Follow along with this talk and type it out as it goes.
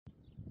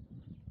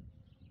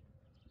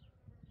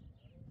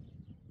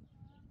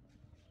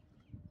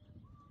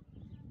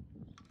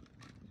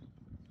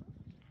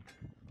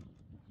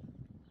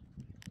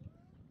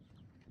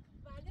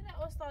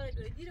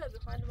استاد بیدی رو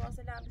بخوان لباس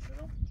لبشون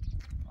رو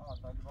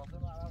تا لباس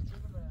معرض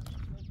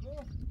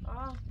شده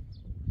آه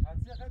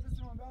حتی خیلی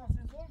بسیمون به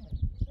آسین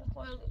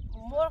زرمون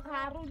مرغ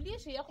هر رو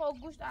لیشه یه خواه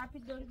گوشت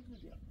اپید داری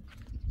بودیم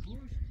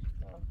گوشت؟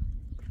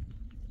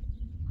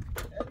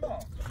 الما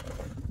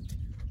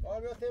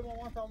کار بیا تیم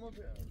مامان تامو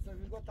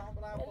سویگو تام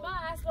برای الما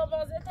اسبا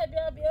بازه تا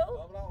بیا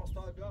برای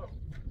استاد بیارم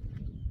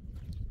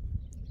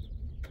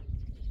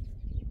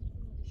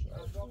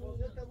اسبا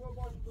بازه تا بیا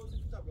باش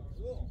دوزی تا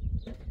بیارم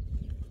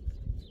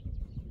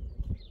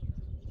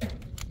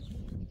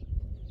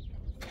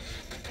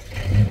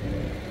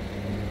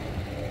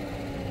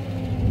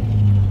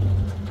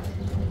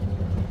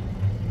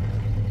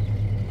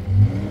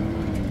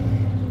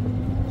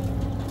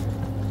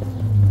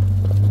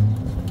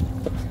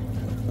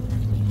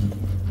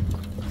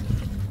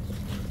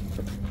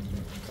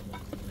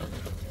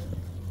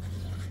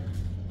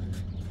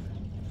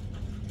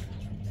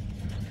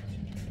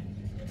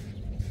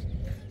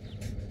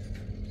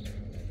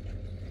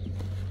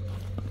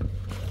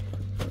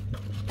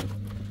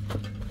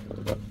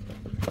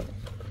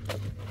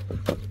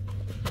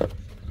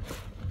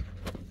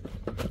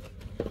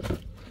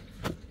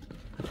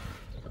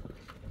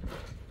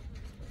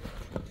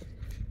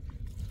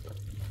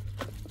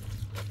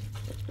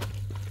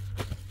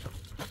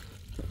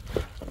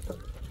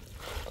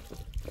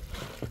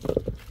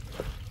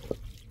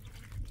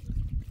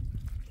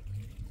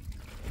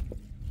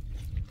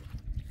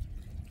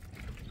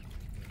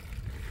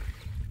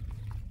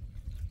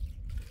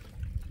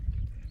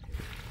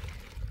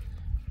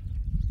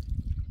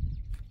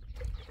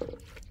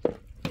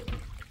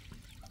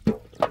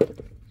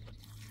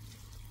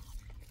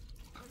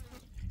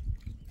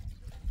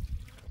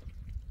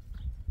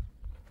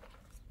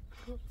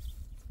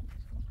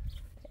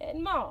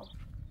الما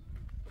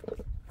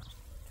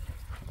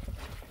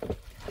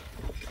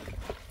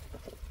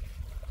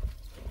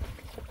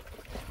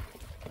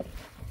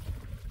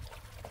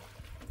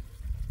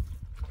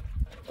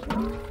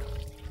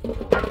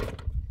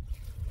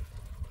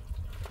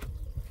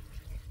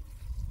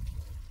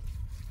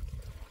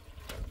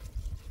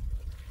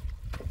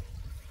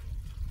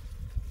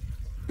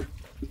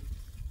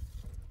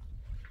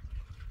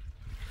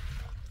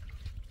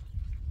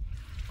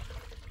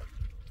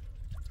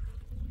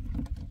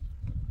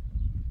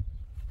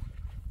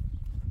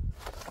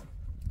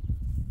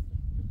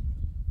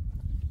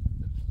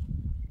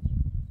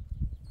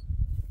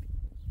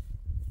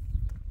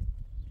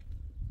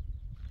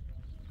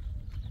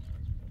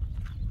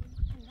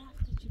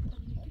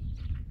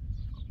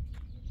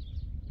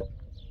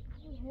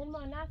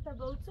الما نفته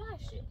به اوتو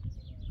هشه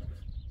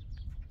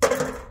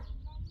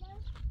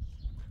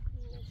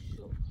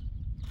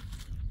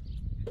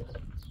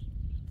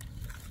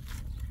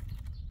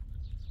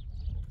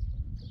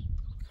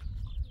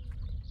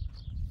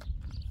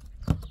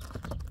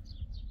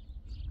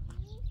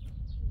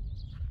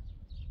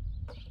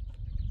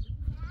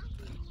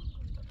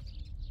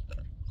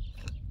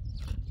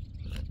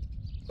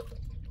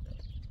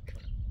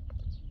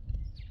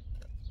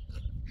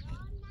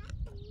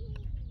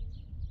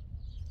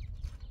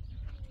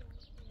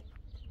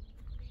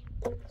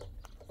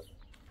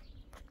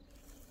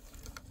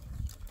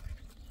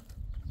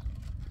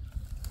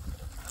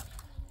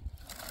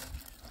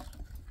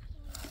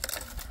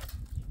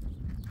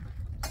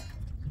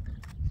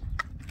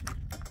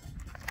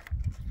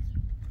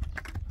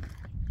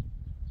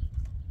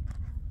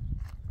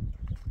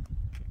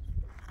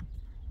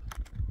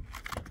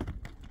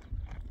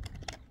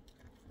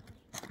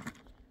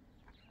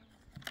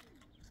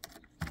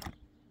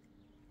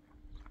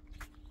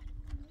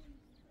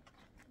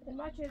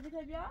الما چه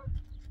بیده بیا؟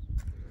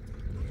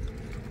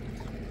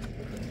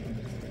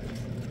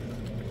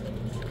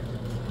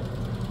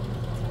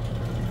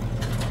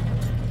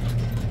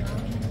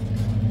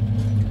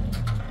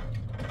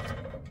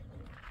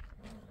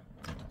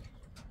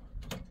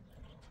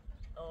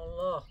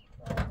 الله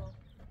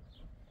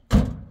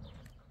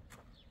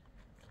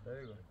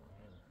بگو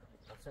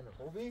سلام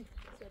خوبی؟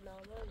 سلام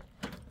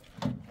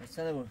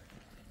سلام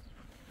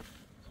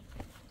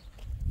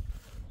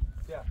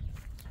بیا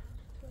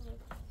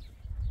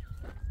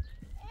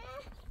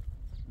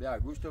بیا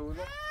گوشت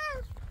بودم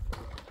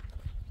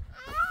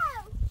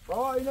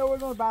بابا اینه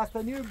بودم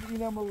بستنی و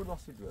اینه بودم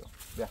سید برم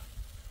بیا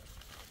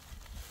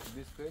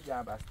بیسکویت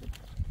یا بستنی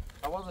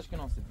توازش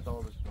کنم سید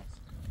توازش کنم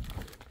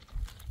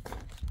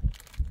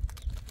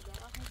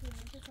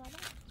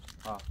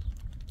ها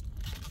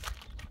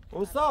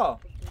اوستا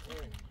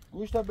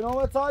گوشت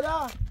بنام ساده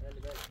ها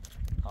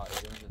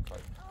اینه میشه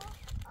ساده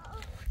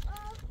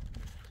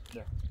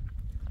بیا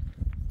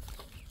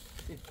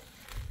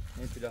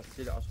این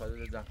پلاستیل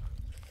آشغاله بزن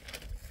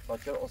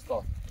باکر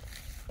استاد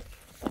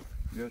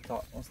بیا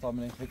تا استاد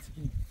من این خیلی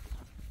کنی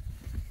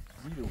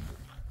زیرو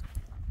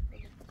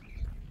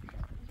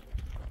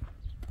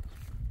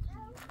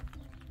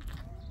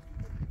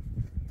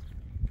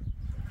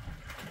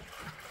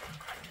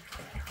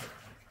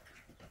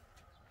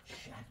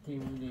شرطی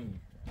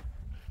بودیم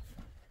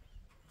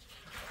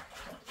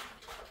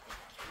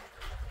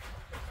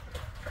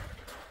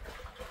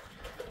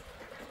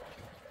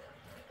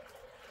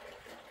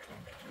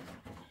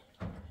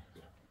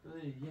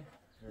دیگه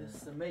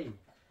استمی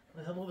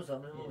همو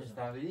بزن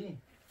استمی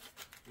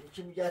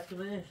چی میگه تو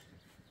منش؟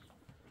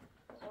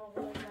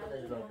 آقا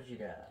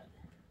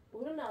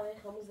برو نوای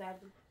خمو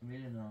زردی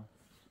میدونم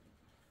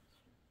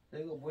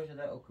دیگه باشه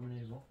در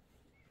اکمونی با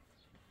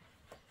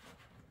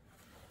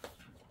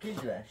کی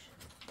جلش؟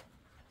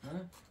 ها؟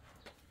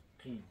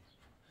 کی؟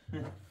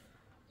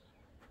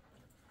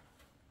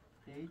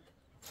 خیلی؟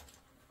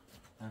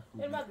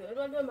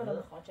 برو بیا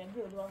بخواچم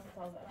بیا دوام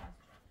تازه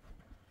هست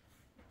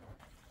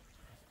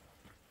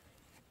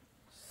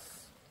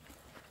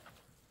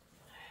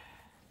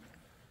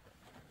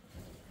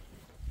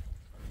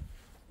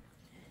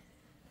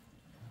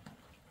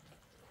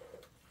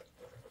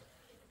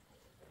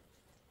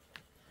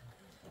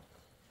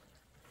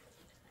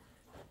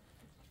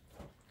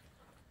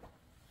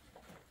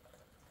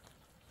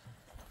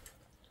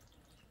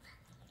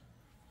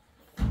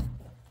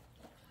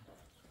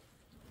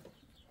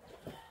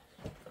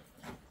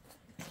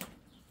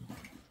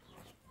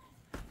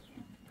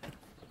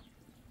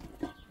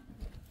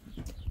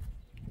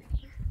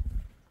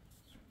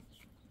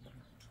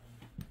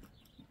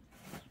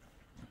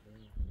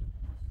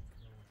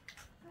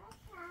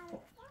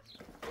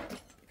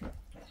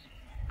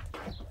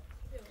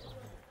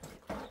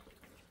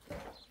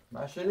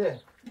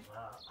ماشیه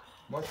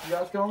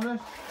ماشیات کامله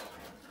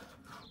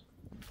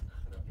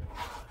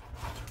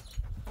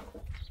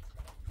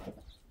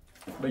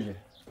بگه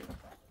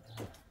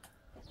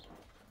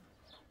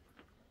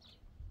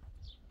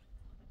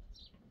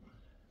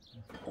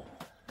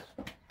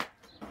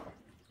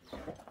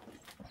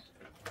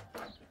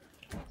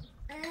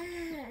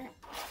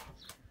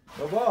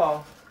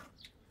بابا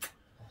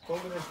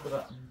خوبش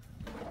برا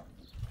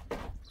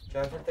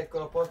کافی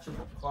تکا پاچ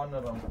خانه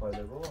رام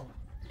پایده بابا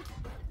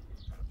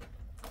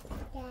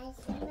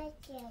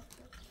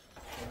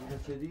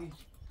چه دی؟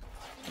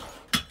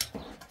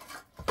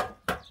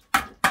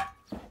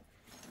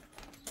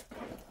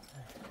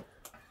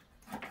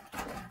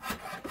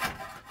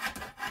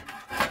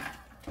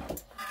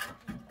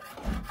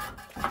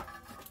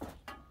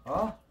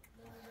 ها؟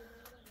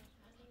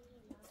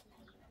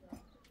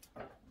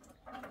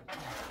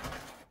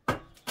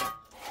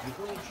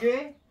 میکنی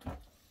چی؟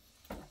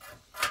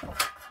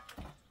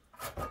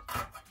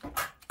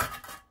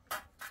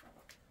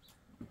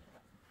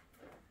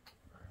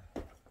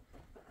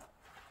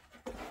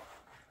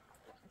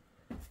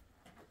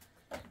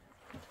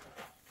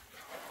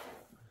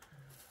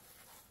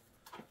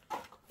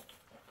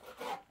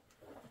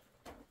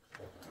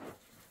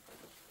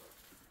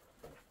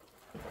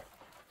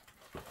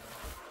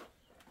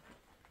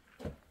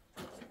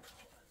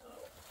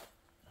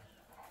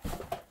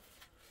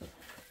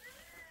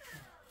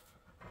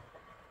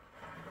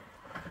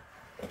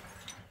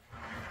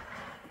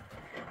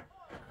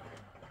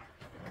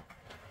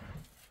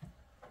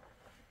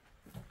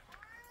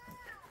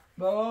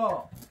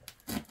 بابا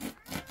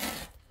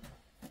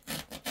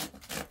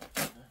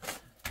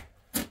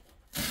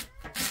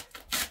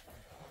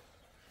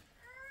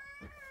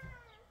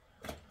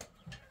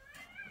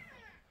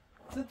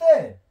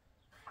سته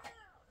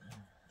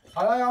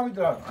الان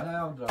میدرم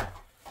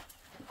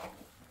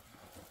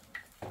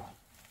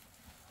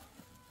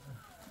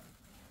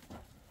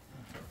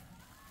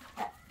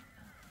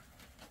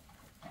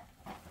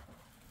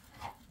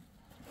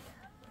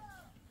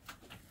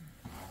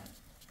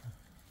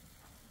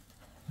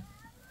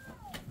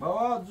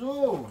بابا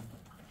زو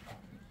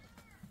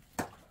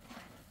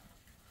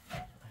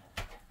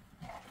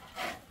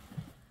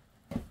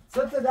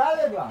سته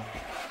داره با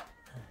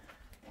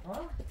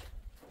ها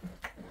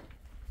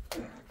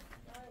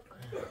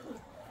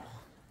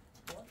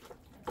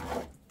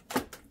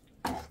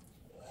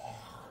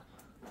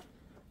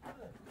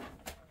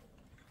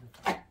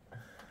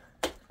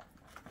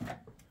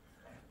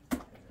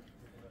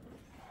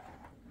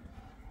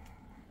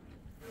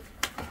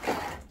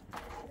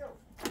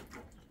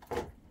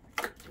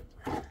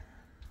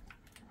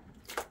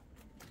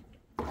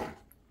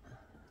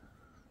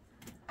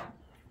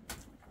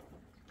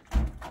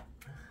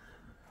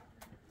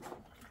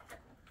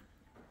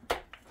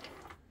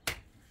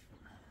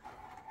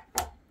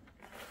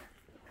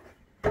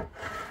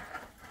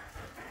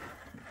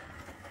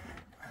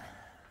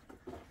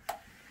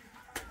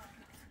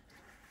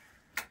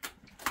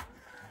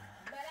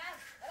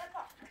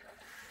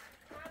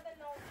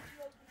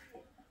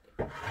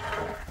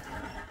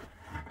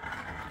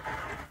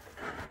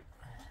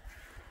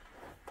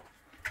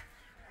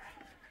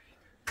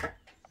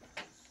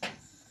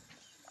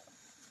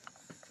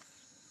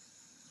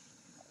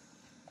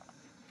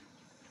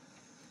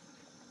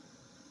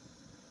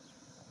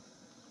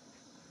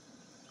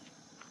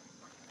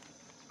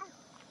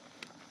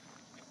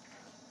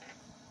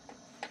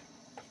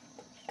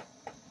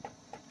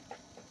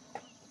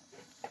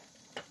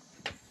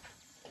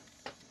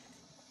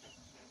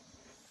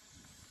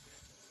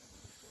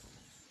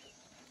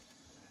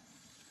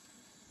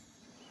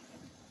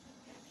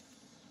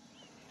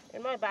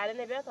ما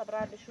بعد نبیاد تا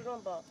برای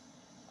بشورم با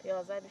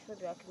پیازه بشور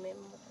بیا که میم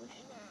مکوش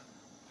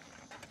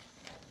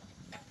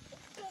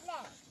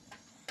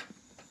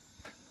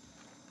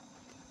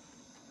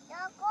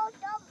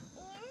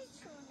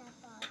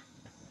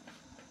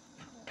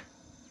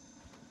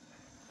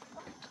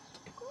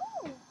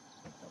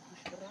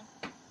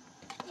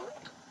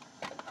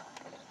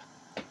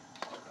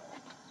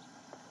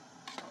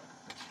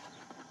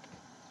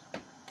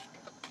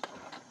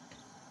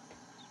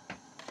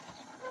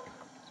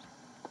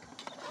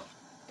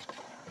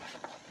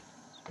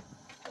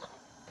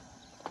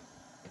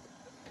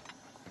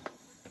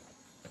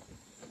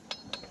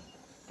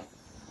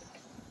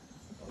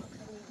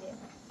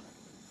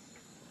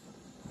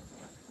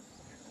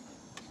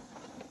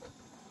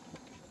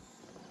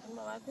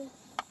آوردی؟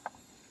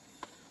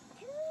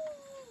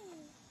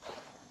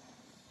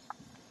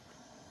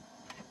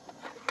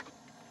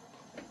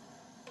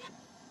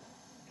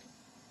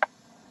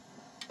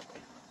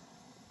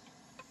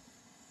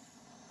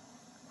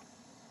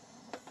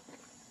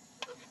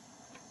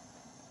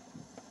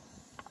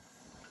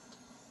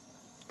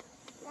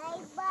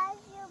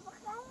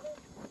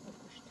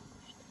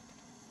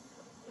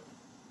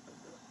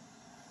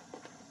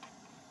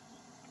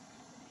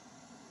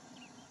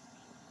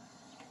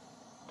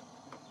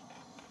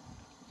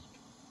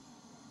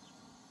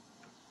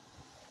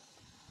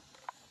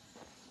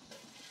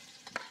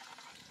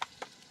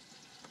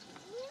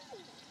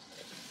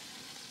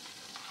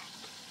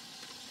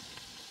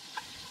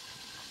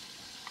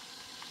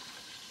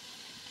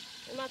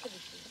 ما تبي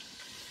شيء.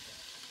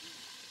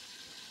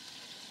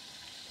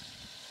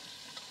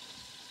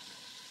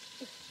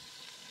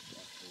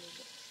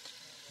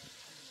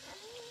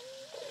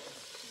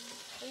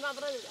 ما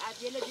برد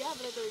عاد يلا بيها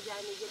برد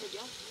وجاني يلا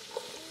بيها.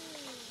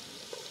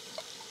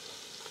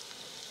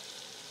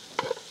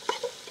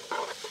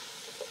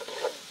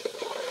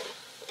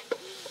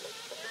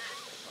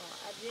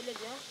 عاد يلا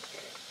بيها.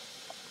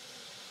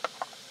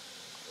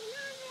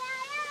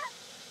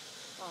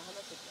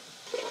 هلا تطلع.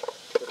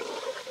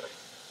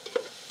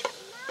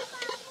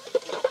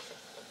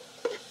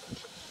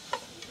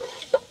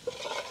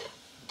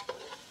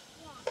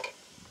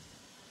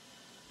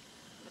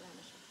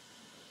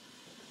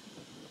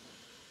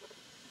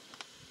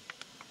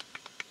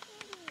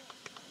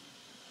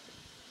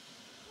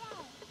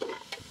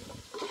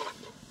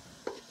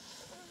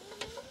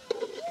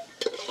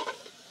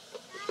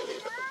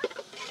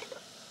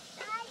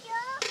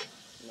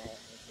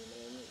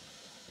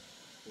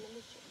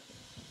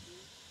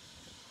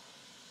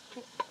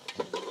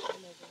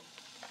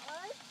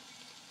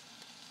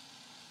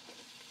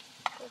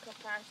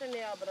 عشان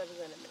يا أبرد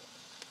زلمة.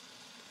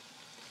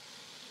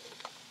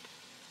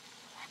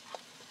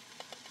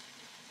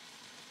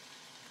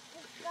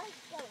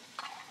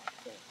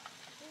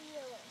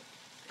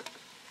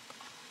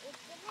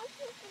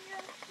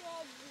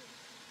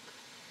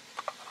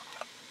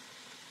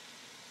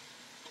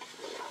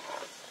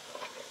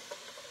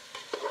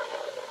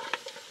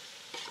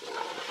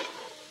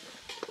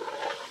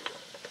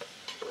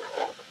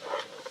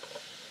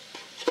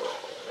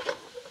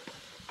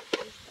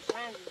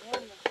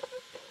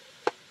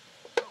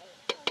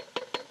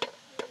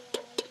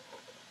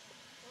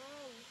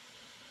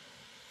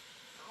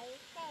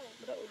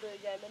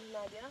 جاي من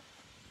النادي.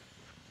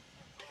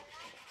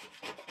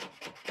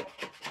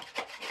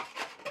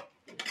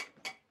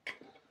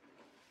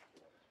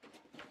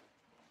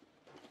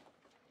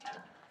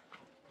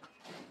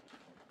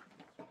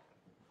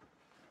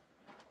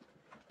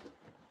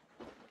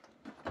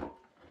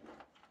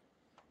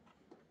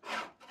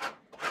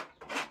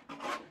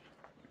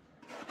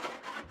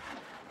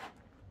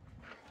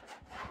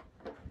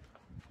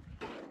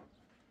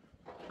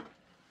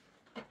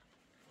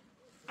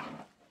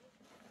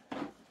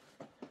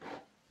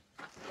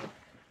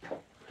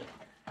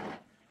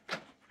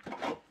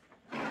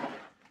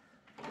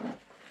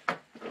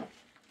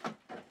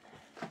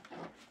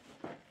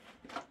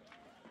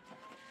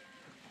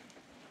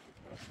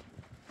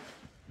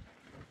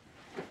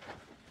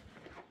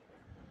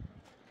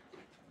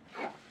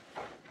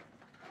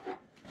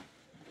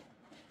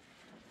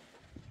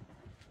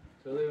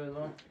 صدای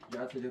بدون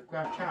یا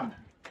تلفن کم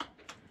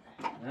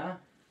نه؟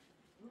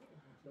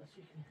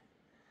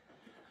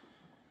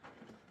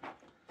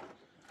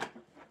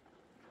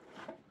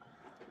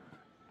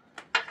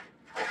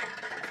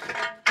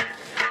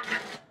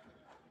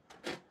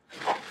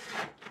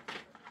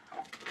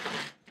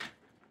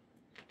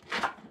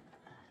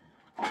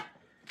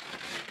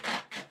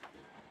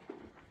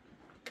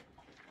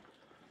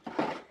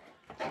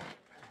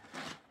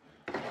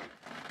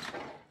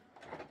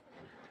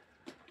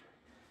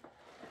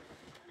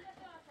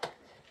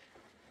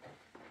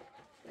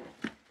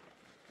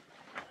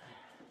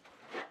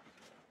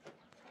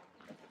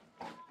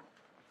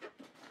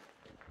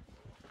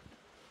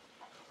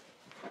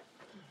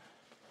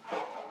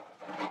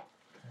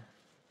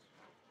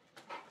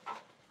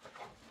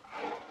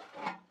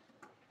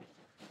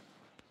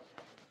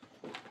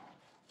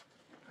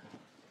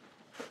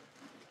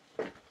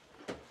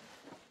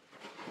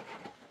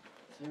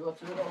 Sigurd,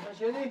 ska du ha en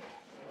kedja?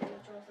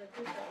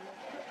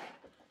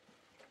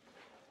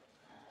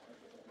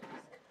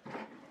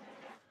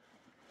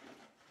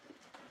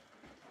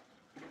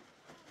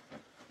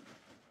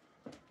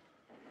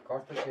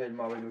 Karta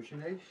kelime evolution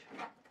ليش؟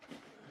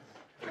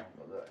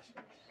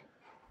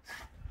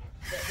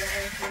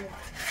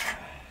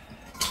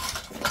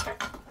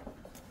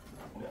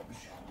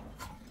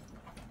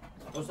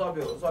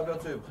 وصابي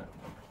طيب.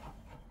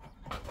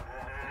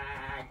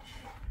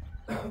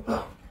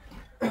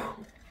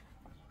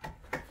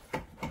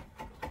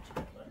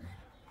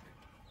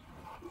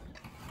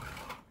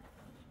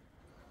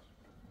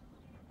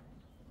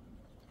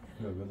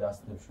 يلا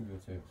دست نمشي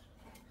بيوتيوب.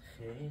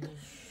 خیلی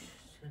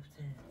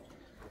سفته.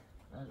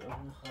 از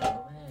اون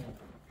خرابه.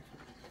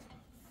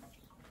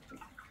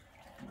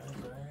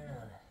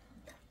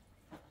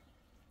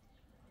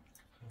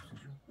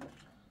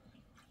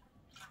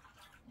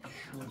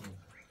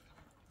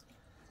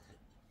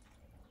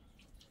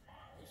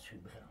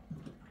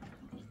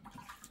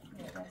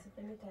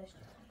 هشت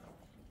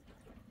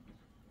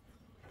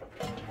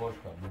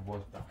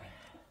بوشتا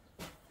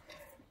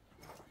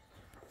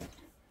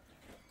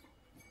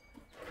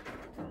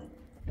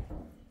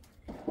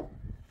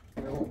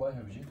يو باي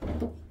همشي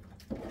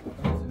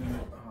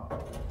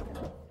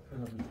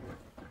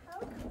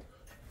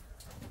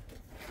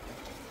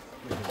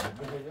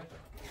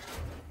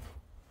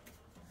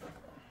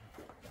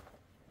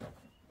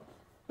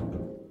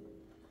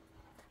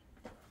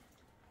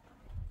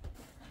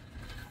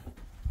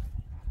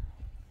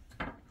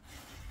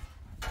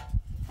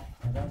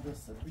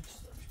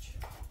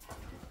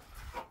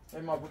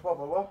ما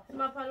بابا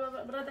ما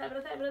بابا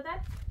برادر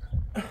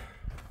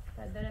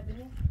فدر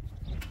بریم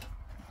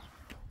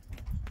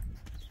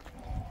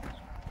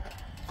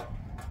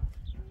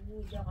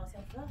اینجا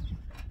قاسفه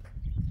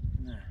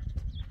نه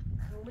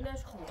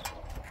رومنش خوب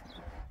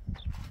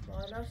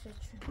بالاش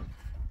چی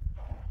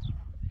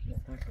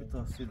تاك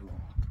تاسيلو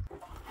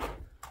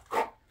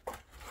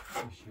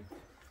ماشي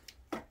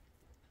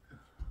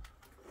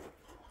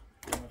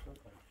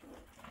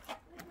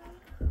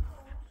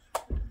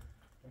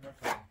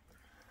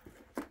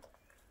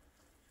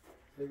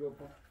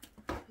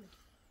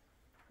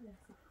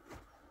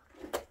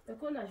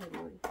كلها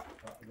جمهوري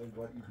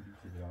بالبار ايدي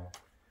كده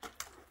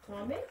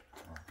كامل؟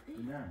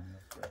 نعم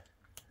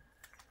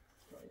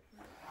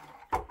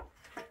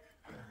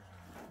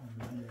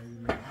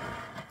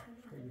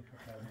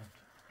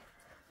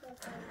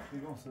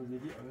Pegou um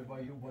sozinho, eu vou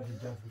ir um bode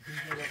de aço.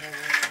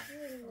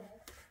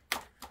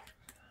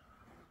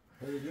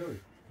 Foi ele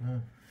hoje?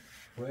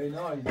 Foi ele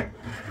não, ele.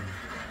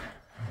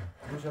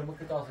 مش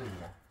ممكن تعصي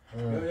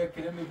يا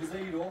كلامي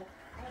بزيرو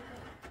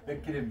يا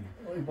كلامي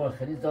اوی باز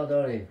خرید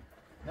داره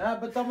نه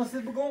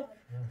بتمسید بگم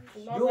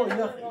یو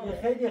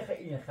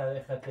یه خیلی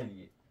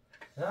خطریه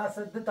نه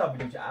اصلا دتا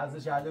بلیم که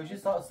ارزش علوشی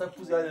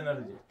سفو زیاده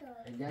نرده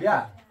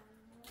بیا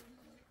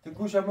تو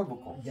گوشمه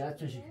بکن جد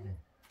چه شکله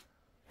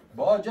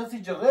با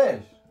جنسی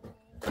جرش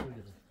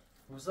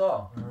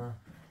بوسا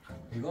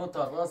میگم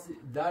تا راست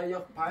در یا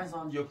 5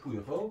 سانت یا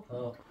کوی خب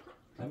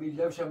همین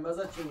لبش هم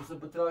مزد چه بوسه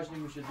بتراش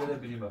نمیشه دل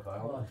بریم بفر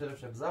هم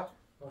طرفش بزن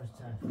باش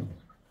چند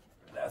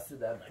دست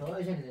در نکن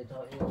تا شکله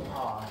تا این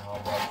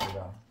باید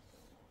شدم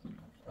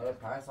آره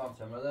 5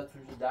 سانت مزد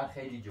توش در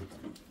خیلی جو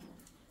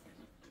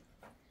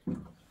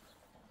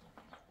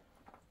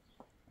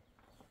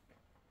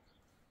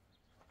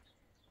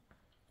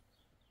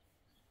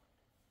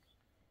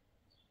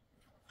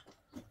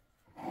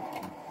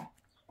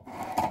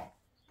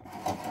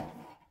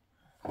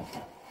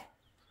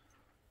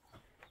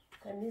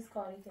تمیز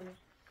کاری کنی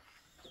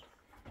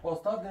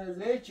استاد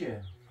نزله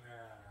چیه؟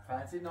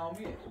 فنسی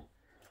نامیه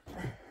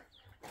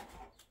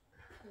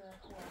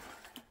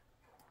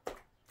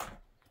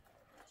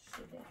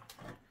شده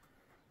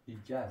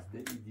ایجاز ده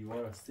ای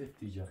دیوار سفت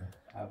ایجابه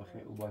هر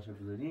بخیر او باشه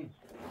بزنیم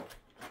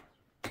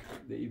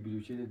ده ای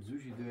بلوچه ده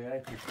بزوشی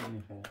دویه کشتی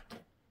میخواه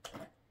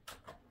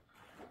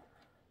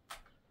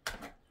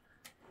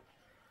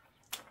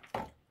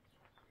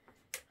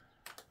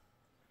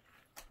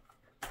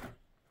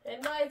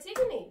المایتی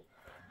کنی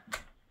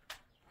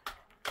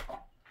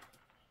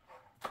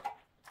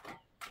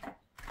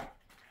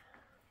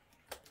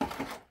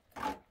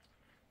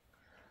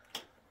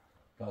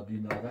تا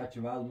دیناره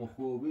چه وزم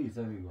خوبی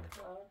سمی گفت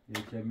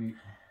یه کمی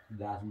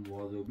دست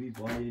موازوبی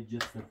با یه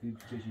جد سفید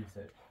چشی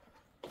سر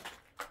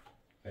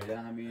خیلی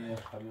همین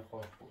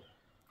خوش بود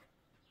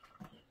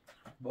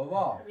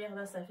بابا بیخ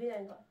دست سفید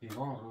انگار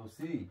ایوان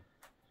روسی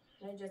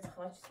نه جت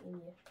خاچ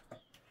اینیه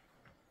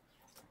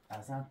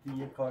اصلا تو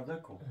یه کار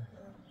دکن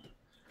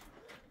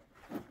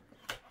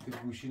تو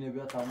گوشینه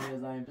بیا تمام یه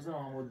زمین بزن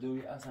همون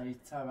دوی اصلا هیچ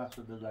سر وقت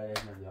رو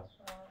دلایت ندیم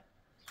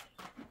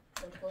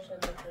خوش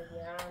نمی‌کنی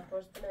هم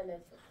پرست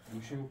ننسی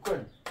گوشی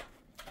بکن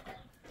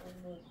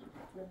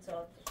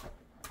نتاب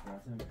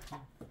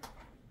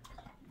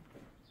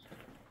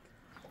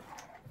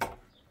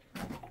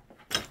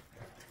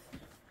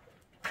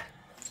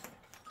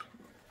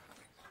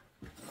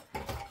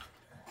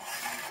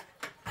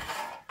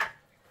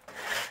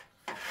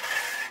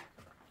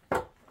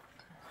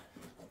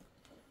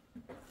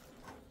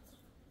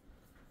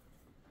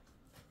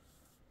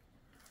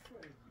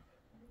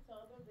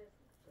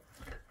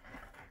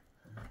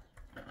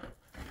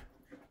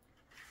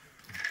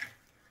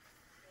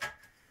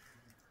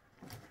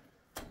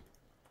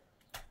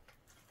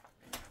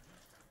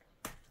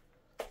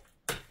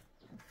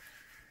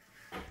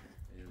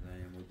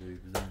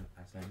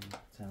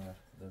چند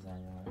وقت دزن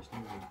یامش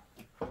نمیدونی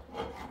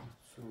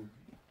سوگی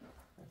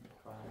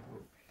کارم رو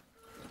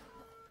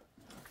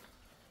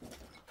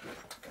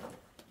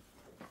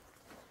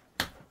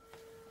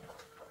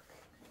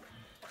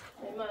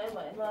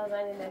ما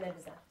زنی نه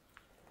بزن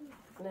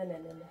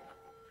نه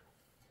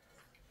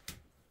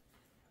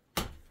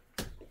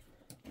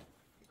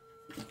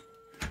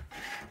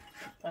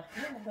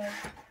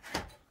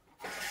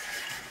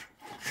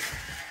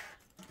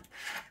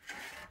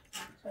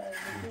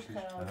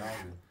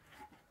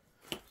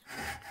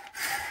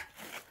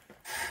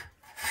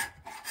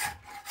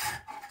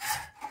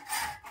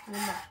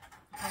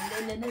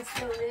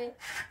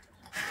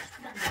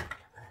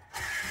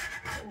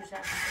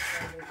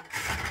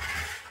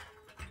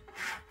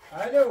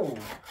الو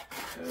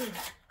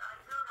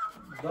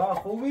دا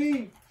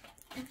خوبی؟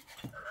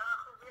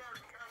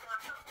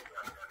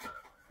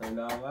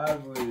 سلامت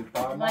بودی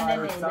پاما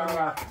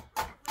سلام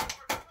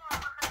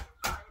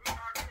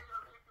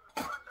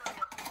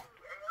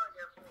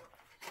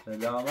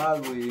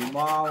سلامت بودی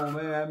ما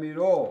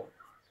امیرو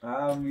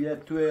هم یه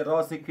توی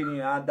راستی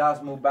کنیم هم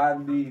دستمو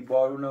بندی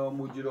بارون و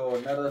مجرو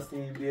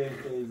نرسیم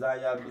بیاییم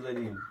زنگر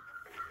بزنیم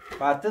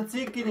پته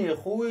چی کنی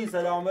خوبی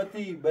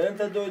سلامتی بریم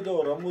تا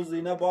دو رموز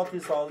زینه باتی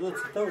سازه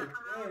چطور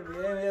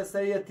بیاییم یه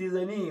سری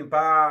تیزنیم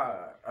پا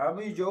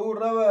همی جور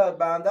رو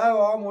بندر و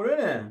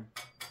آمورنه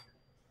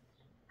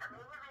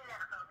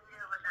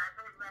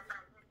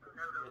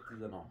یه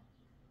تیزنام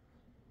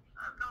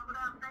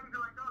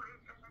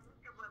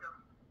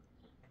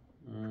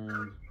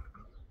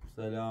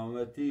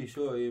سلامتی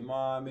شوی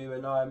ما همی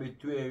و همی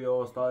توی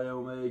یا استاد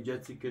اومده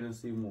جتسی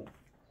کنسیمو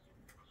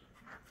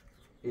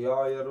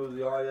یا یه روز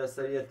یا یه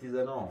سری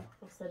تیزنام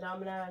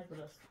سلام نمش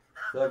برست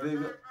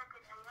صفیق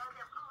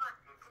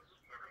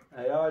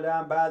ایال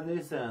هم بد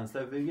نیستن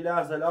صفیقی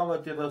در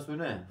سلامتی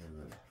رسونه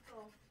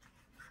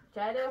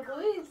چهره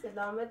خوبی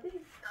سلامتی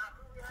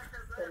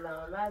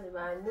سلامت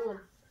ممنون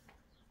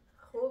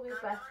خوبی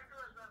پس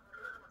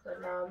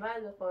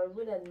سلامت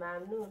قربونت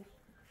ممنون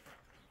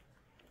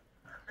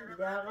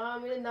دقیقا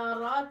میره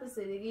ناراحت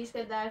سیدگیش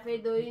که دفعه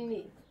دوی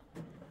نی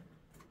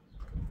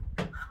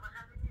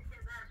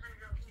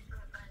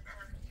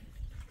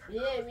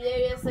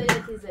یه سری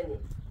تیزنی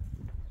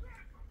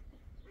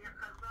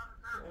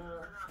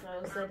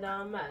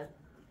سلامت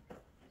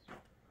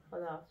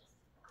خدا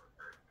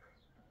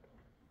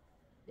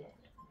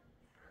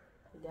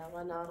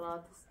دقیقا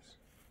ناراحت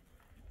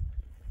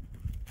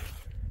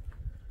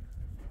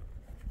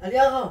علی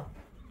آقا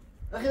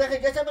داخل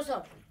گچه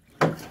بسا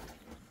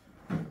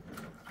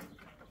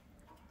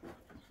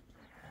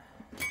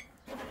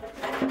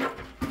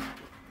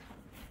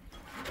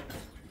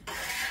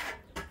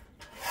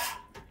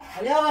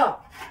علی آقا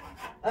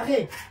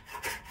اخی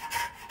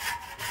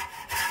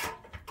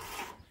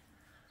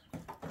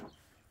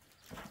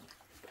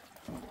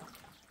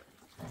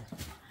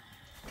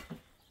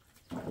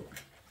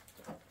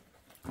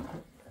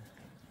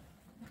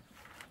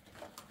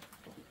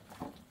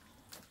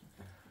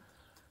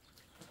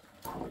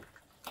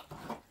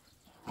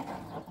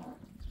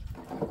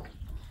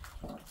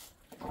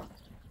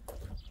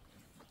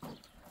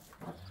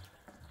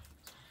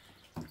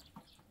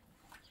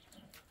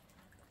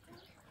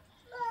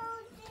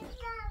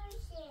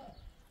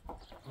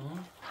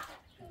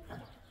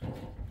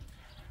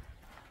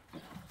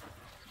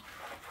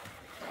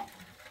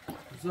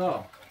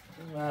زا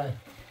وای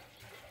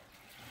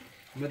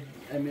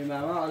امیر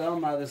محمد الان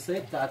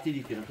مدرسه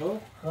تعطیلی کنه خب؟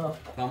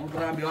 خب همون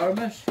برم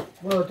بیارمش؟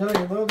 برو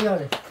توی برو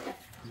بیاره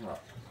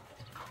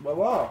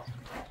بابا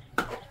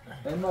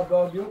این ما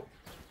باگیو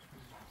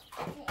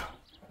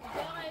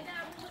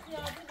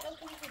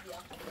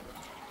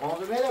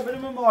آقا بیره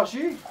بریم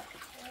ماشی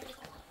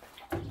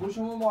برو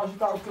شما ماشی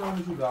تعریف کنم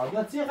نشون بیارم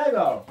یا چی خیلی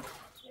بیارم؟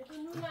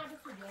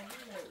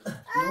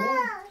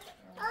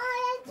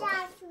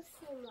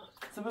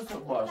 چه بسر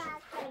باشه؟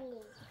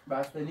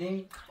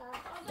 بستنی؟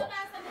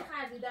 بستنی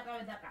خردی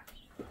دقیقه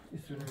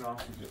این سونی میام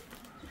سیده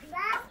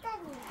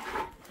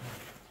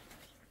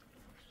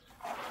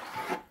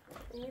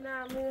این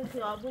همه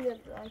خیابونه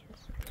شو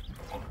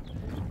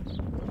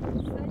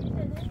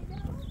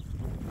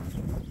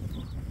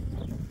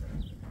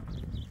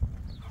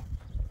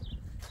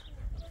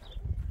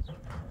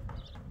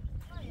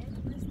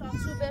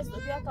بست و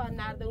بیا تا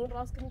نرده اون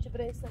راست کنی چه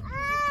برایسته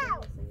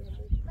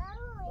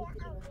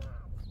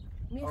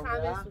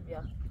میخوام سو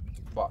بیا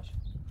باش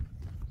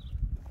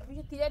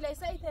بیشه تیره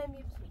لیسه ای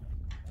تیمیر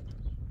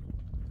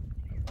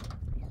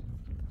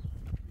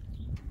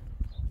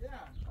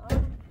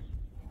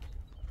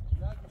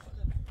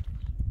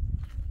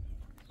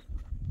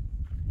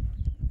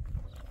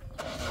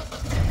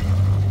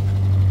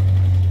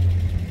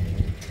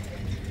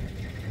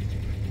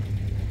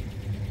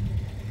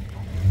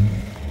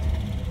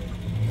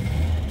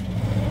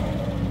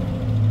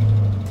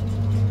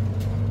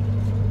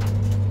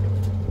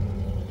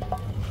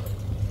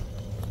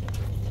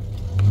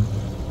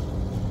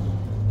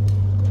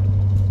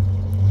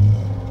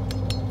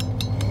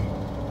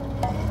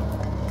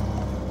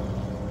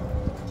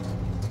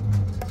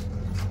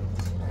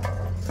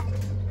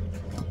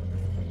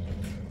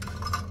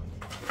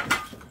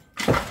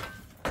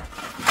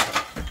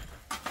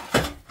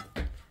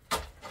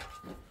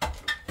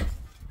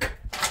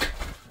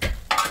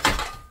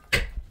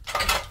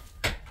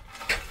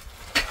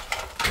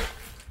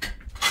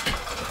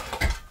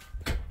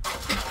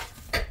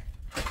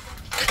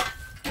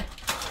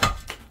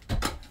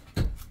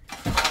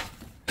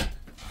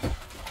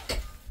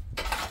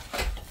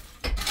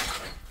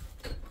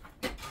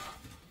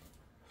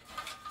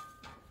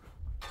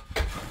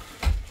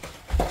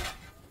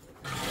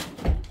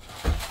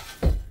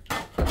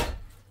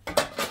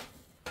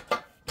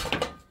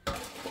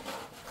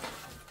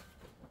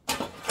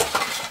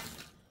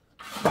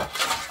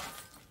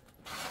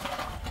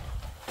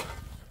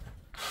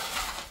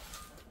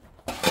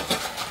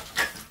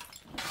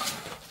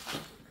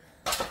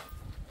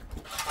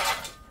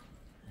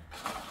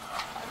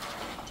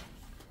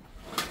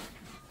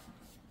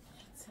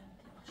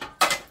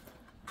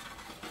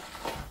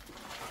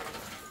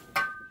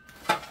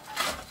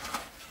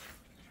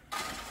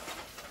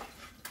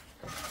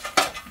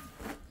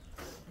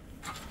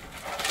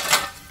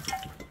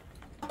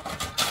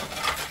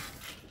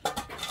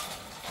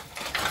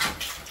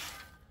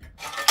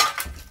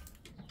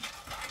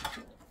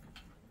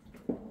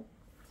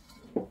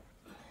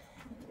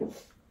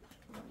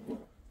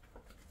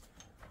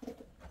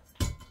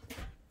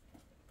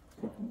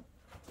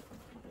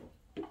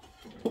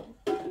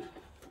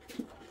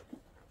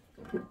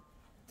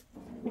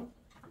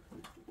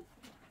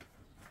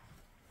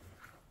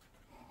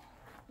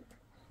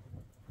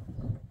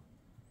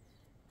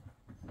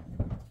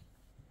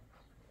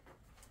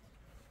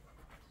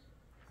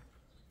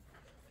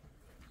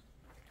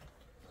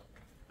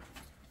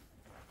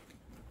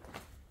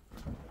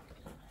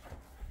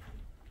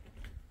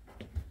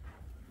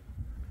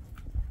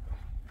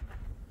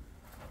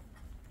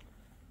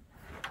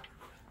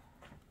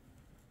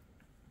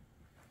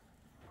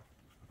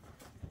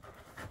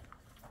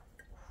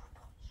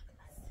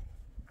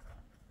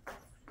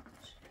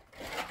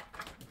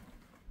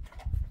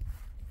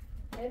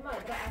ما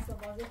برا اسب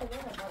بازی کنه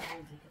نه باز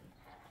بازی کنه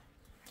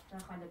تا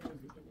خاله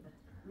بازی کنه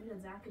میره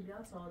زاک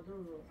بیاد صادر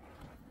رو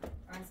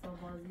اسب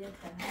بازی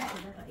کنه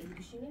خدا تا این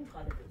بشینیم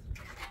خاله بازی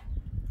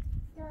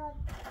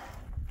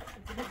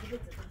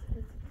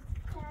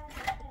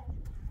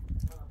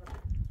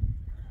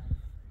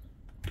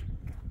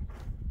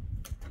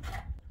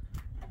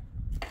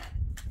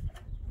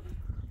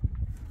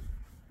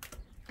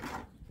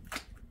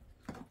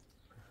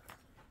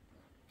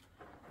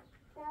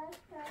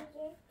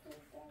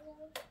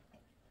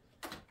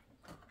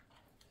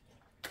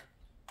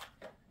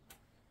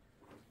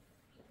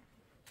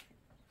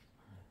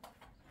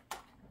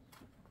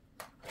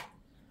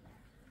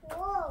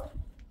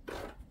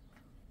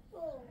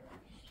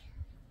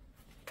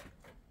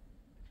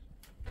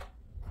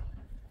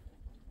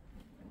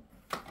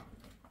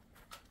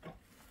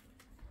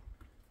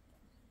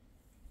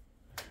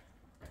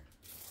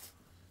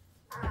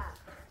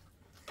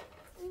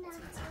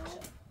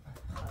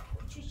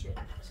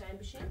قشنگ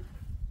بشین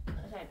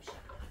قشنگ بشین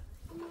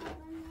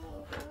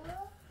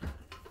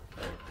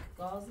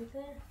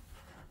گازته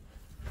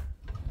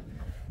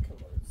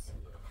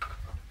کموزیه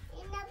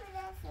اینا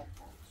برسه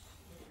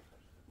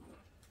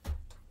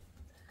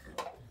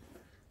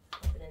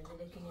برنده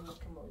لکنیم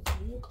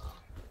کموزی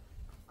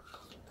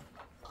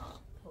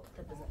خب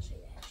تبزن شیء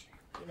هشي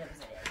اینا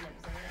بزن اینا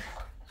بزن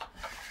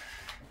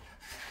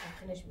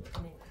کنش می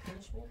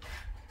کنش می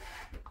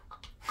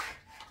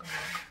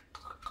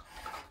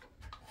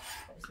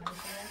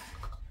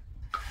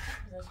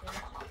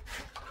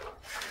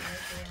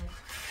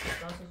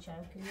راسو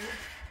چند کنی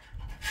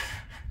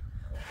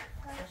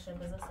ساشا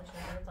بزن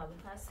تا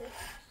بپسه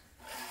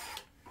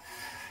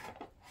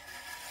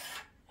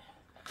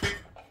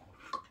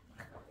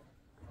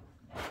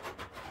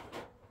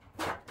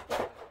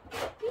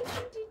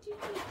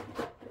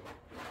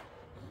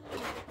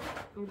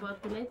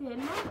باید کنیتی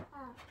هلما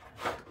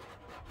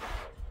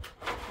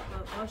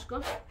باش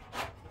کن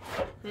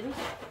بری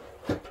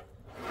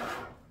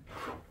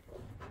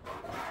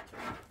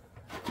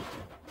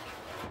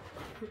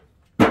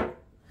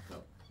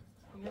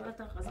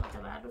مثلا غذا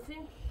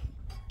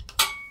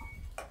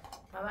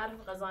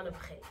تعرف غذانا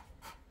بخير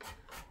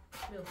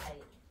مو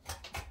بخير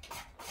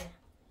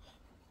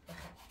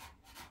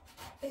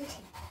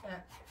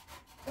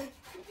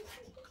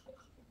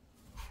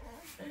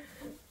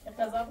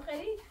غذا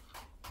بخيري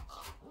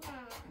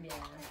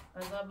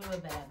غذا بلا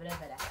بلا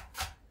بلا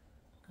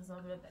غذا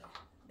بلا بلا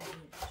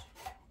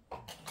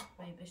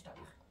باي باش طبخ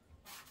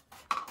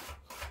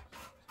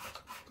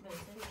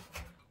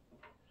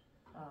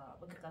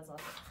بقى غذا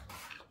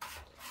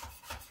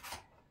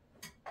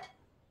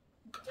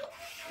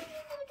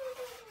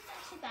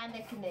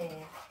عندك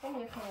ليه؟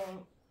 خليه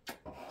يخوم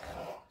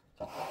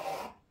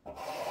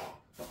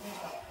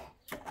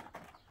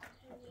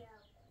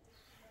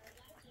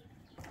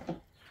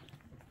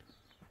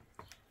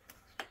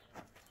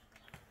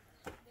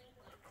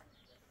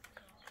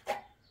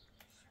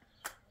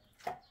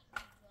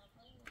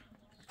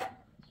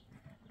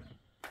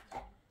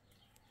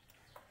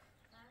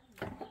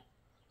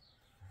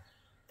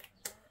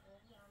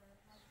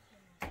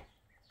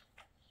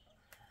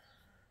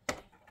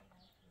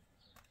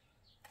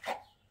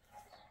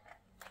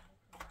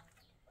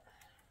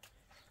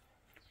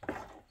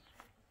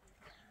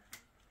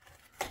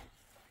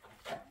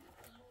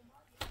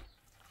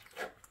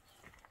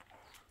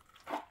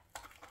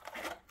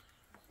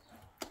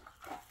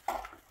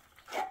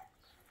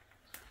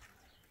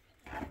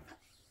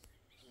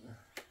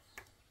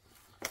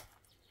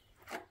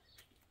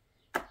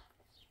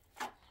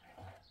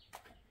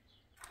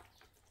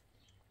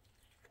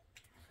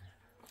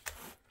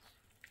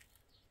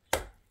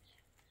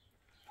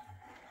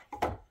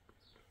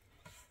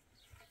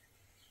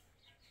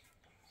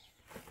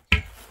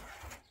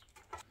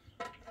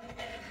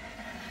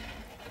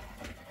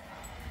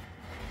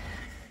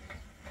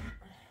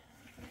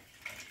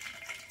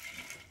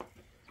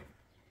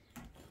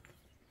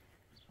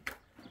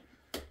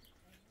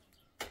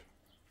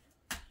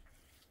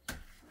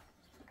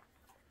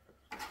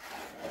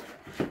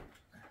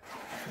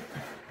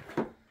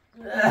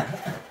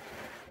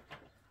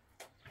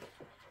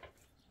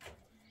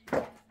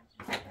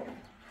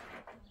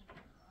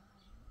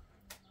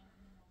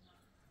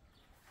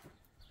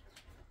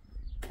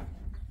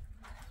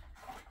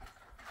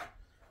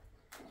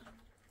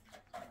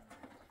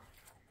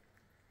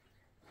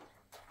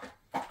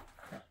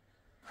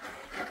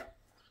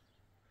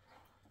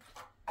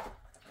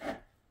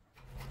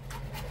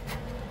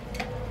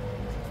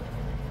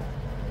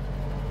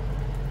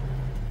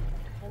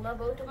ما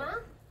بوتو ما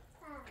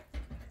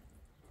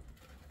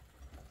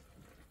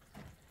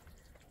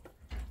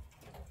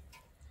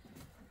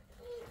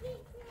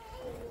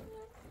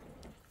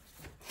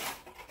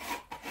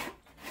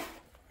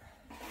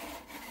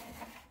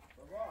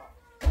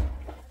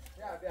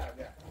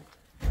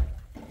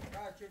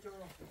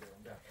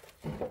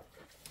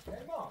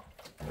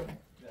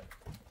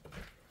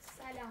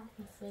سلام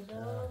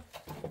سلام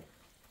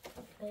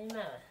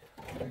ایمان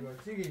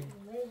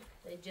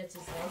چی جتی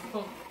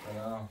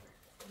سلام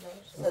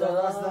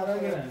سلام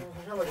سلام.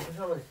 خوش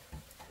آمدید.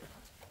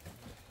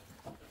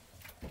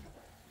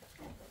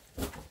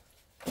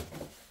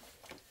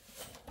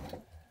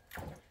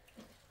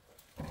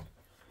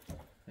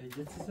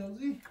 چی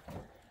سازی؟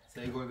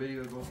 سیگوی بری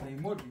به گوسنه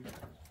مردی؟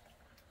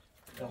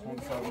 تا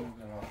خون سازی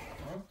میکنم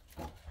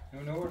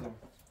اینو نوردم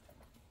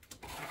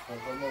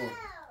سازم نورد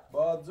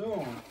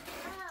بازون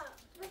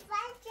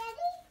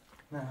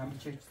نه همین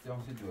چک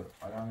چیزی سی دور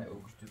حالا همه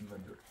او گوشت دور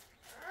دور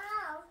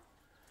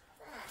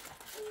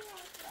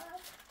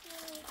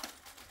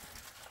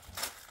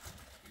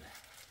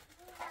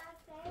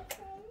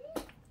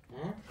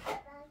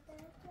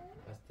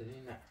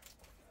بستری نه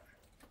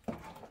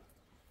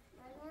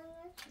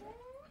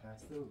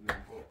خسته و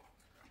بیان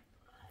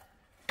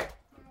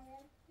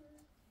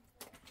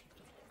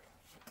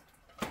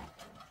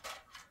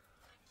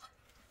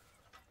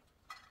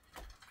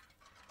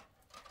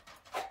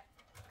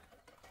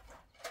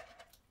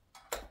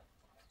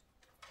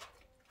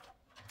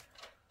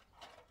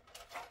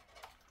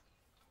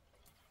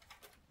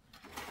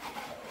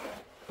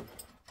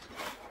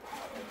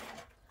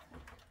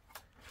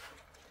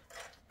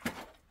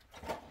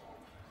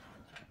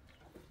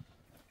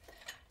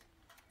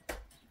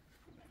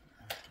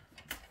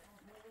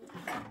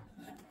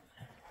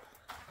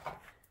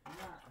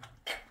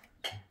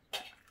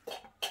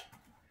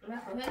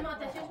هل ما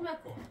تشوش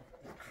ماكو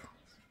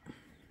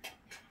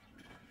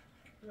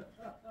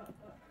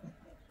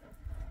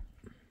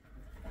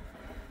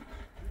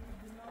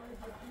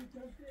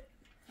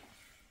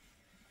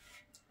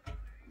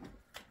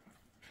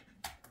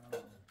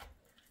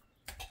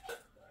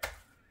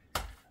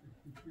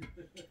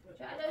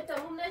شعله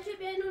تموم نجي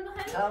بينو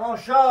نخلي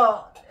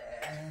تماشا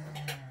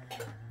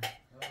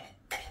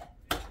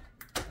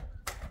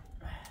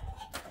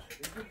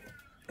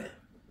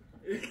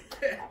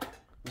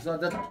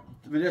مساعدت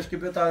بليش كي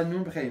بيطلع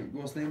النون بخيم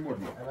وصلين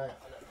مردي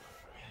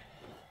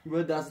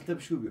يبدا عسل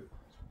تبشو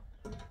بيه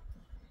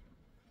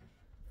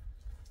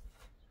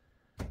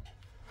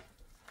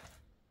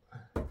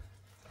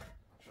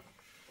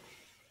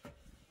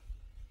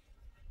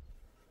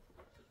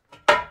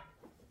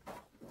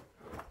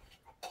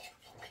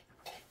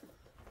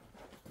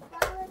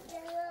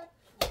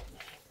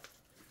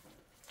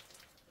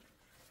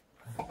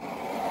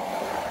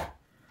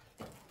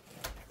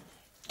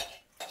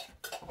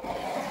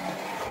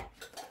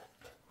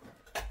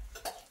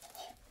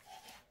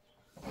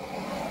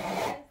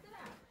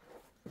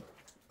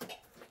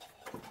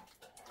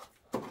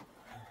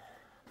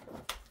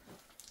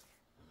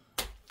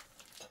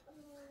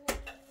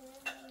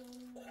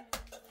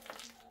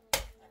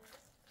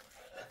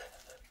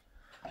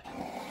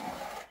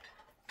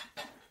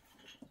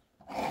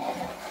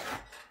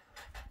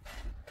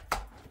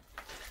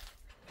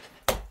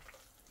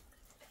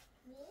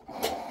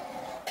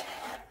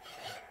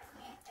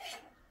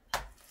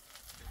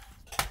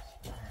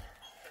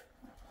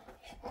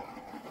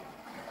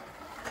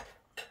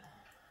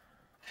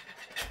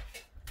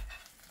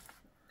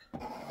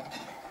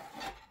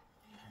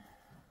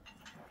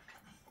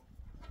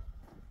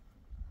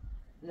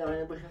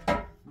لا باشه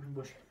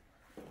باشه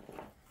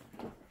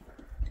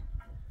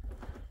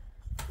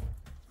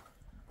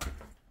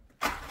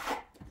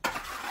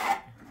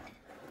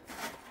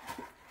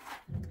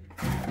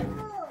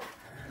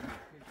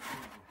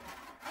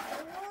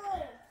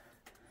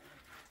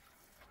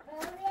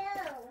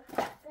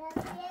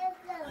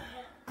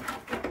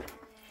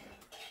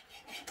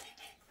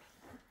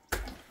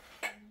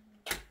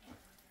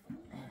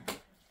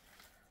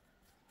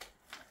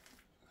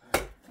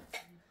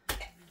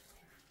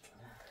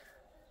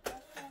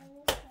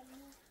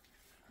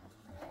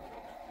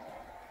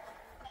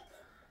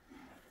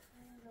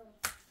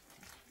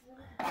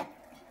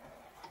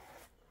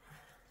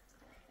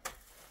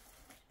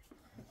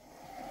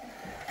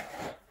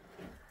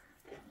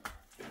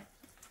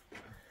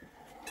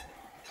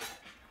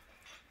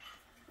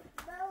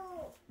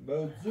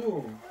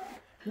بازو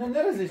نه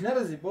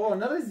نرزیش بابا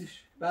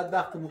نرزیش بعد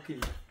وقت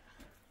مکیلی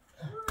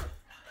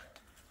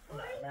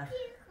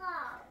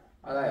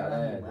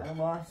آره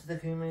ما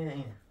ستفیم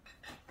اینه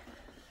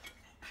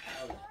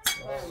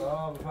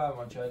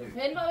بفرما چاری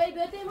هل ما بری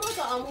بیاده ما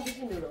تا آمو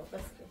بشین دورو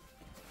بس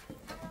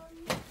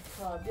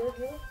ها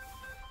بیاده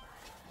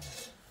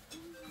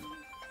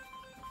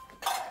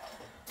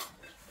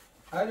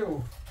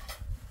الو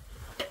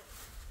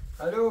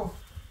الو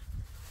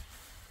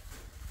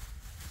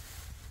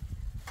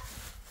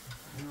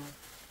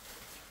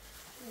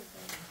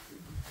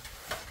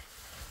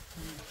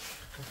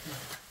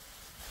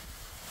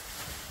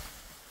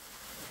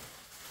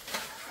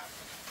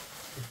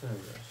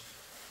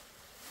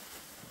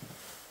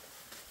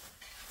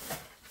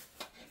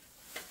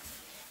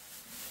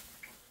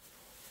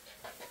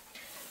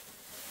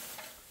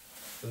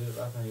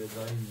رفتم یه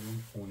داری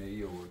نون خونه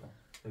ای آوردم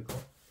بگو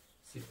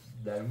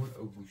درمون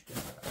او گوشت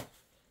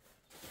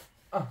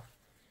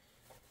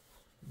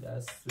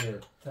دست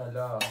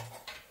طلا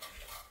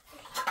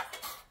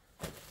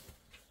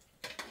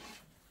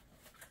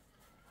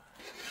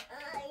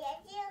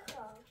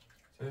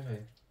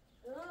چه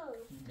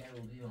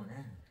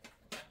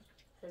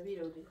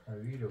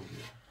حبیبی رو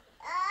بیا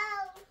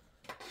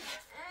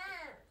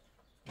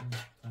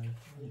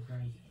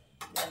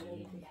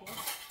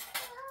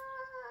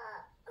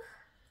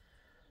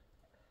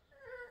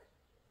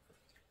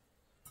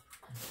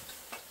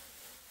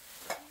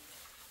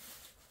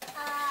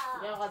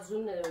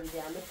زون نداری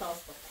دیگه همه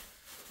تاس با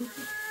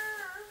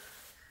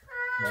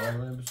بابا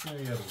من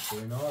بشینم یه روز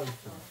اینا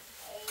هستم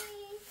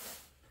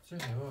چه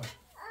هوا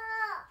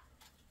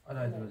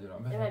آلا ایدو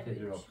بدیرم بهت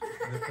بدیرم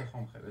بهت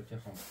خام خیلی بهت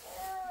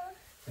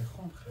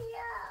خام خیلی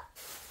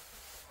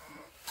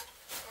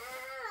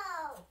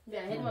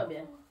بیا هیل ما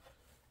بیا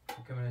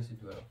که من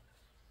نسید برم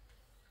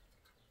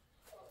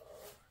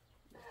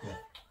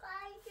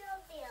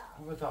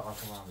بیا به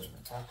طاقت من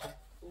ببین طب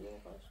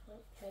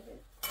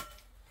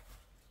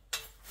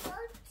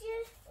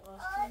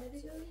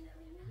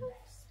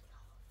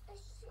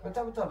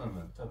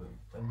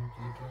من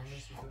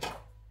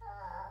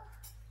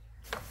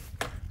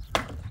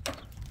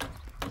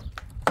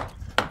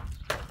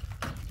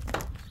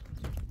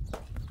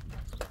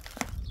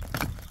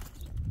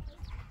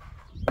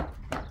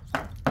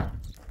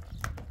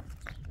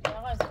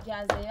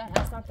جزیره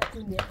اصلا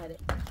تکون میخره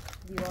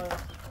دیوار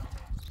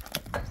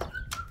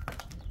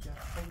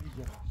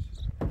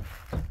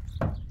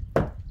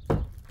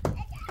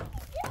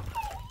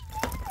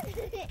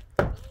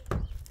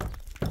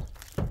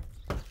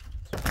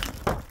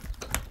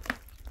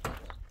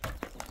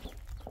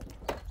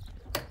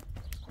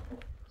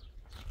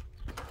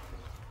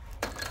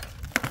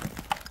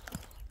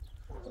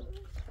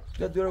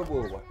بیا دورو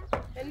بابا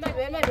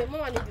المبي مو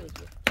ماني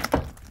بيوتي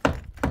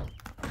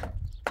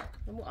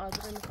مو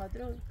قادرة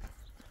مقادرة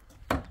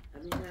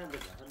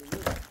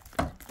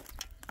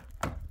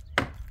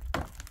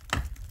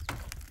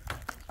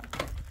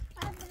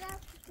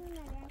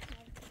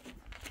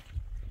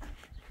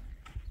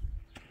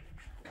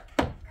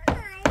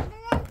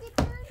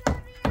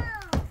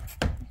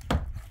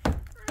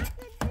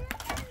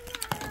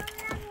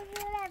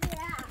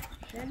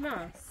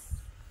الناس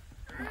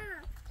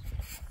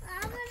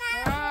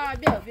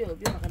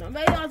بيو مكانه ما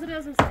يعذر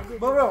لازم سايد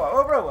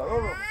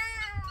بابا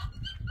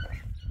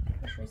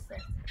شو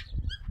يصير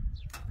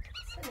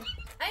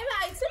اي ما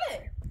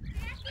يصير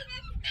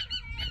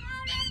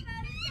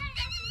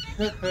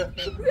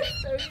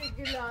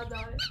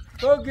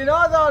تو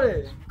گناه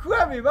داره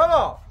کومی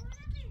بابا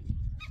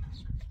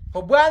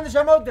خب بوندش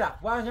هم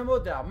درخ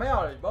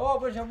میاره بابا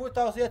بوندش هم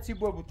توصیه چی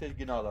بود تش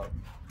گناه داره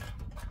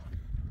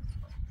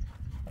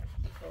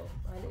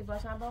ولی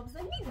باشم باب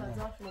زنی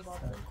تازه‌شون باب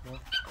زنی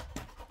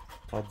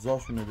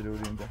تازه‌شون نداره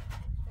اینجا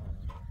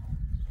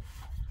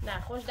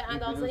نه خوش ده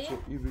اندازه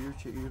ای ویدیو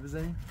چه ای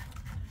بزنی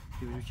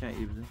ای ویدیو چه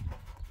ای بزنی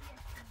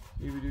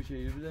ای ویدیو چه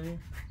ای بزنی ای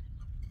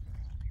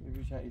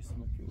ویدیو چه ای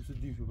سمکی واسه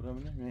دیم شو برام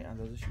نه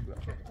اندازه شو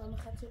برام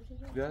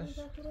بیارش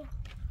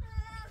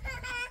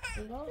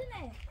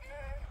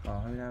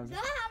همین هم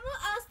همون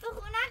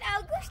آستخونن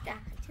آگوشته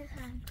چه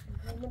خند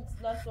من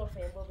لا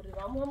سرفه ببرید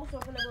همون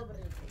سرفه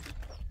نببرید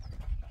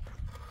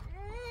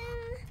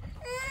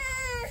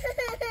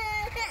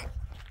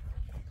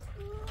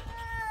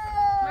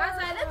ما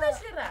زالت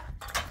تشرع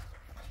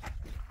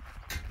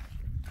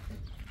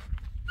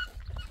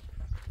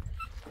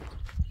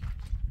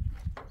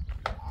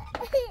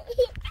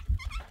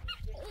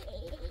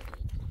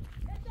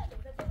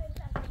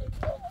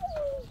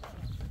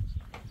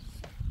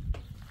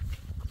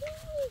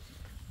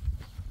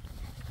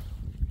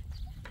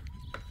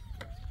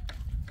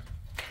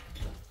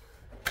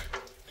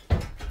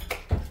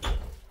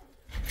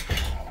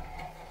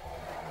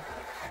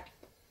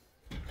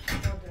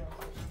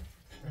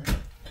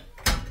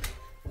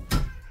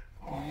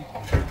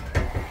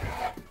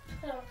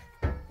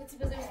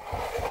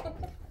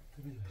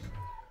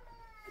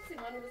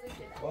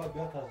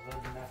بیاد از روز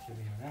نفشه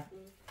بیم نه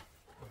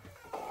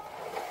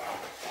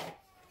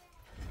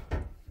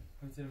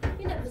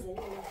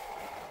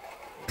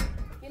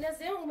اینه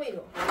زیم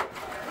اومیدو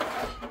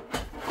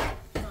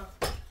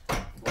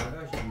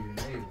بالاش بیرون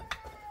ایو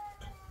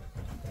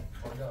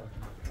آدار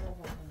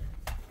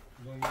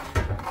دویی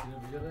چیزی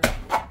بیاره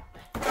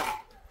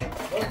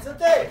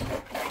بسته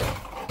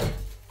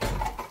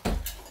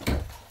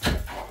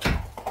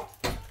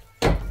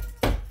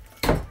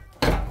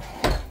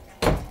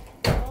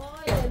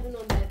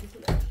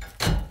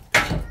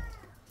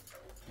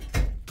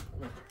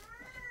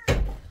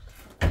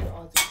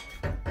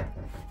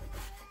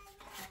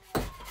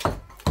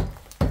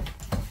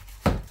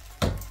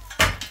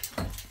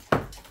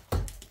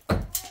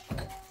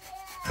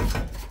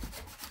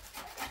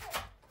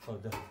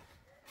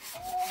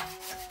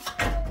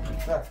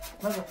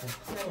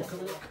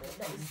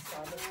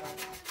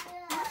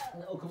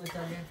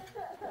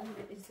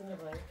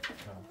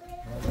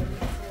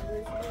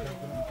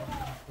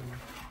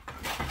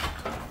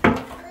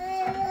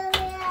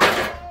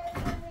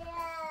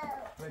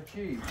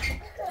چی؟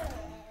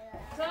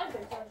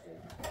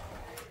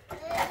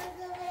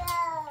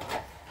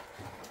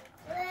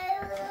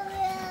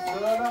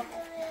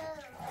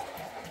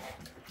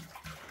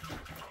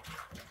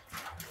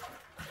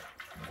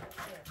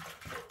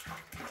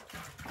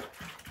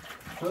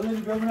 تو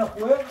دیگه ببینم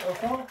خوبه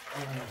آسان؟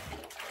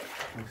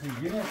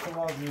 یه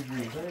شما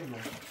میگید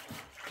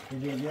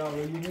دیگه یا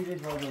ولی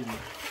میگید ما بگید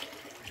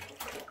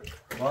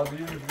باید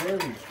بریم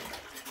بگید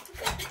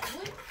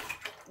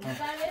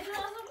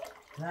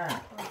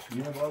نه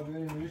یه باید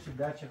بریم بگید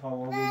در چه خواه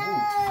بود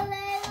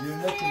یه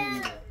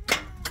نکنید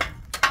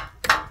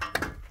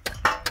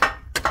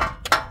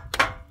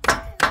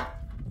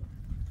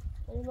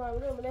این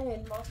معموله من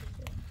هلماس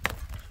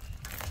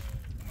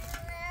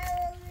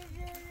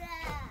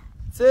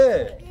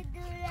سه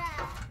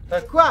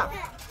تکوا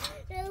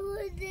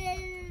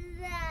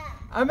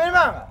امیر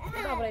محمد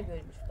دا برای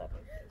بیاریم شو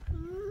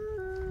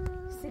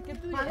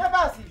سکتوی من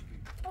نباسیش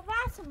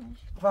بفرسمش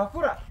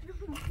فاکورا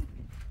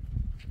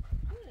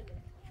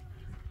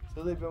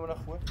صدای بمونه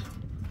خوبه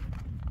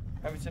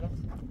همین چرا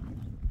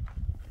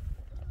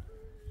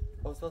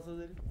استاد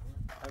صدایی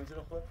همین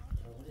چرا خوبه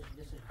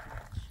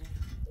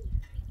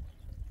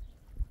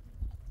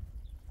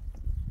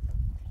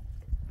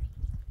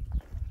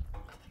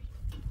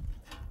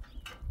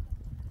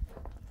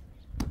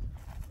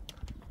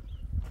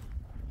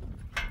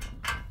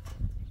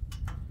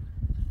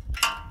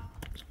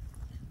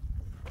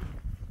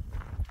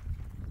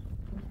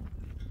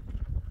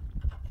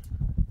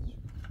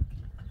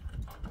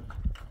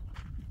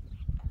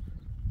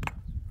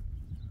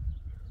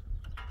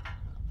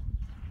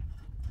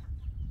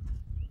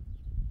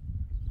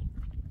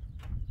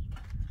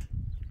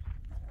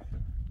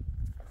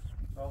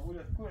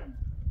قبولت کن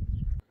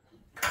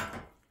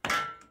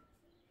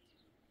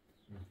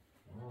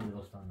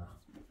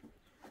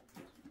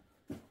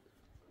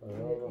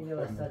اینه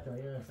وسط ها،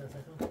 اینه وسط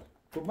ها.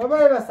 خب ما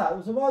برای وسط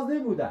اصلا باز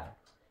نبودن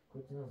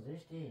کتنا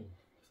زشتی.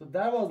 اصلا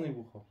در باز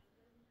نبود خب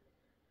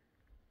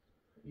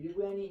اینه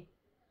بوینی؟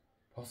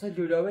 پاسا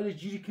لولاول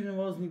جیری کنه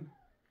باز نبود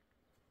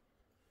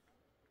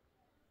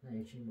نه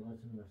یه چیزی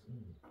باز نبود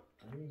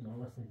این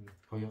نامست ندید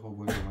پایه خب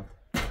باید اومد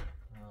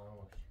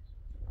باش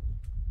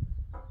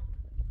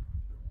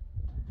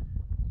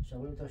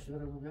شبایی تاشته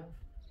رو بگم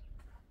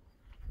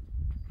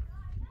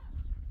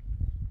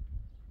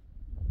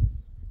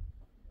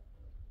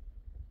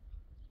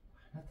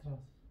نتراس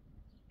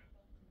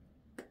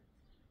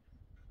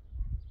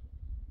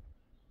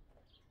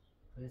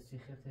باید سی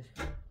خفتش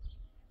کنم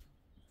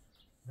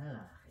نه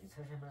خیلی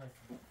سرش من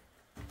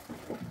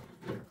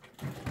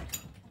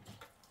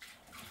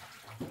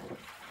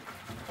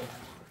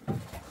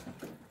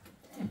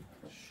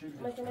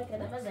ما که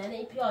نکنم از زنه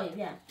ای پیایی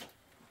بیا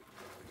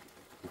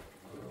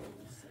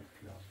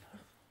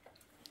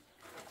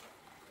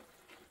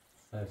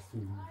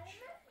فرسوش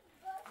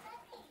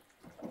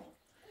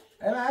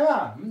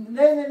اما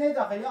نه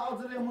داخل یا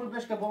آزر مول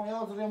بش که بام یا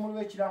آزر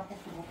مول بچی را خوب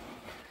بود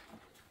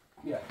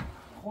بیا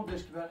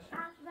خودش که برش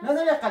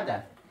نه یه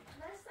قدر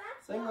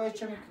سنگ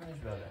چه میکنیش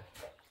بره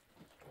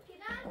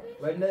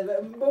ولی نه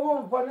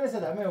بابا پا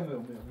نسده میام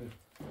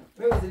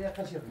بزنی یه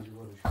قشر میشه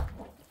بروش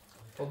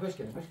خب بش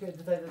کنه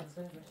دو تایی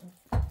دسته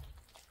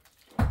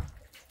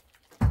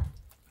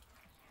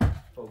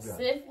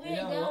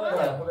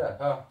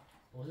صرف ها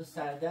موضوع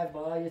سردر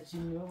با یه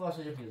چیزی میمون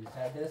واسه جا بیاری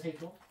سردر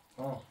سیکو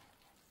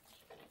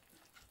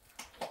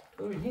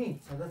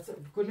ببینی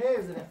صدات کنه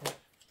بزنه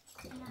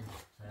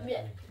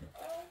بیا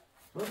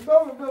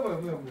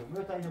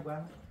بیا تا اینو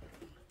باهم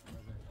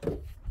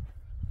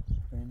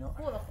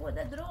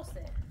خوده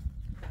درسته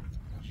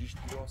جیش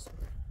درست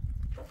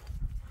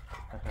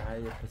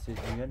های پسیج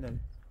میگن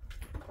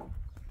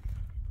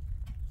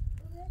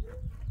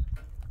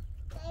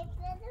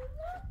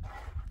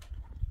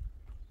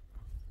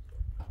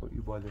خب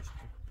ایبالش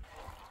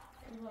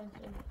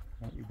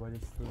ایبالش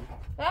تو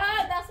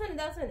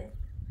دستانه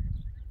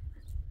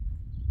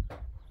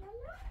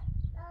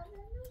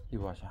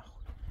ایباشه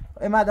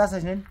خود ما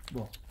دستش نین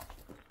با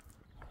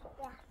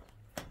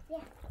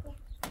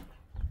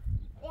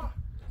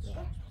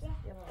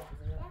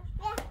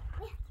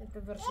انت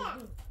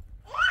برشدی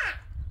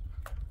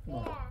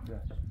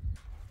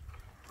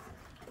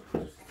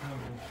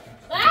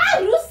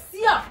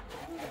روسیا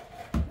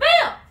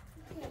بیا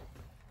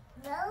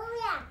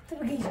تو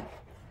بگیجا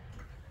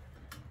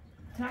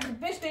تاك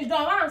بيش تيجي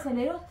دعوة عن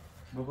سنيرو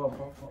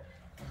بابا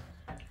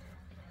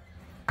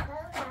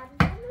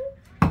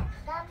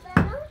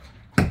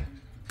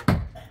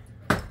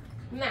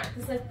نعم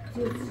تسجل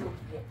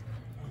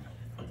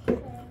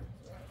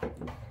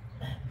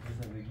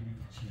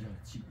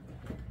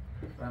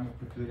Vamos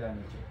culturar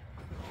no dia.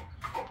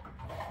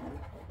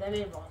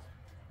 Também bom.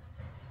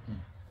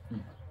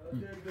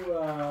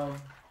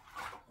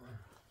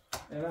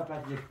 É uma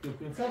parte de teu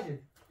mensagem?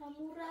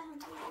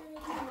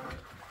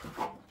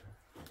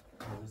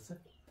 Você?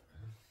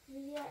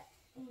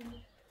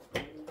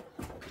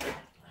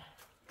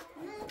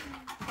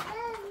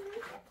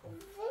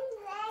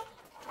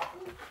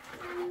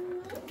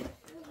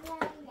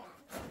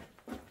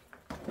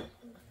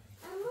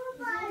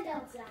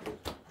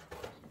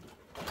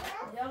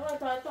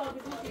 تا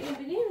ببینی این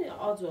ببینی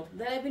آجو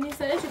در ببینی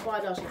سرش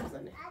بالاش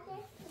میزنه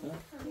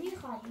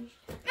میخوادیش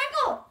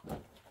نگو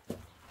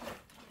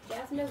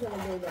دست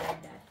میزنه دور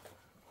در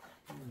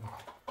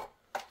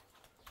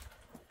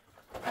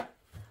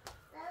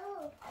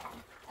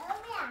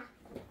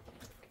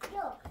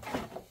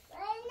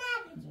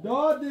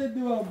داده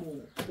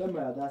دوامو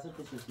دمه دست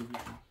خصوصی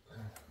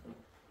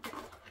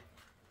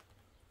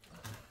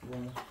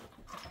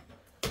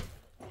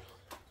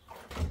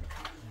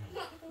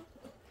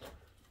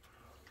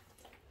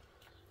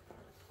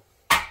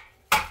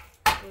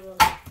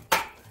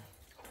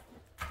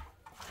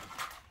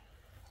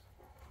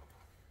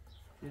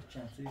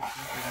چند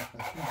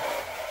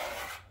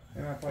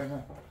ایمان پای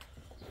من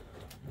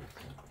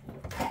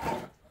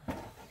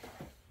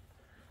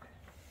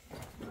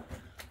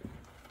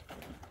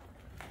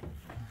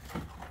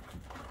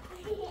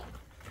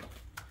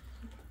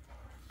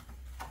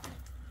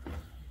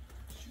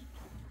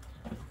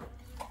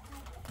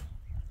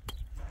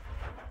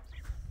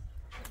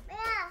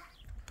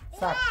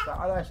ساك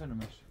على شنو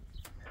ماشي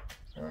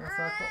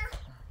ساكو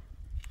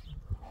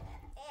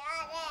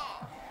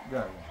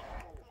يلا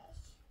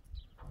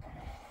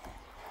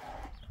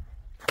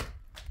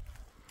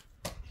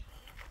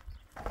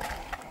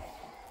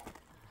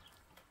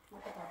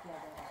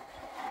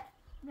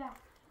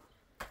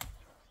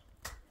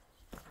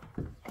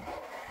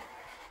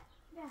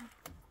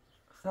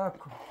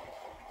ساكو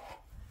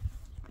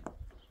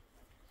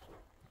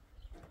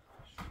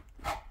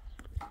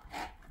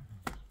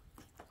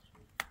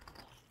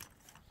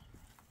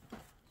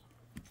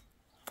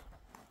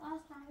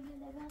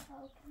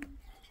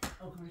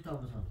Open your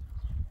top on.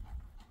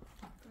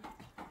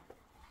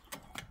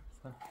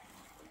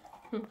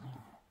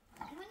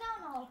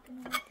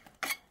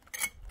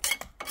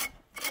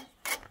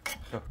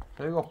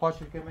 خلينا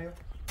باشر كمان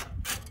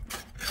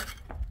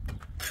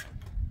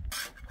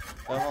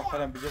تمام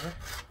خلينا بجيبها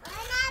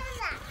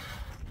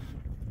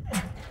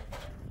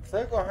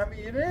سيكو هم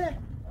ينه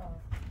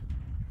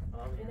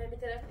هنا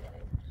بتلف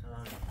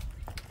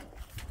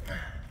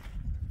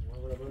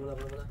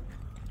بلا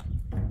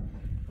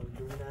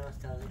بدون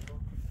استاذكم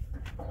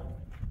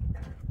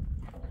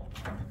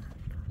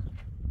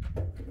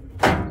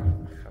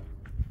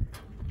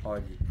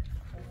عادي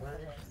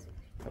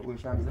اول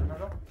شيء عم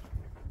هذا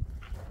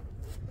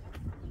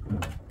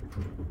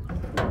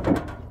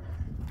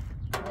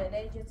لا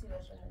يجي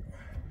باش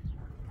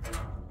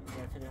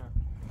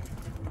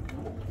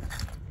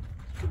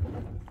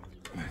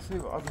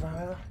سيبوا عضنا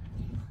هذا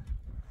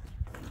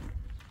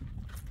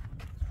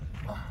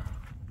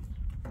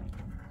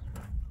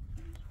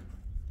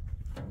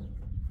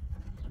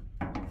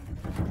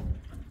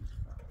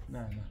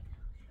نعم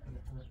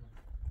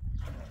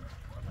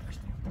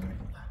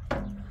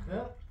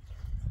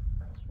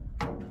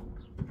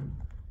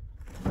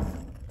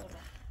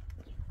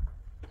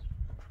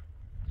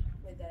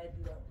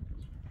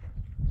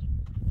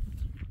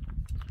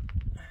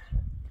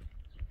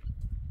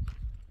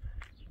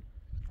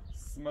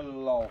بسم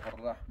الله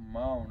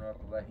الرحمن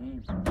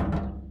الرحيم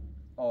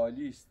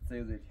عالی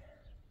سیدی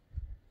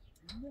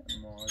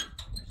ما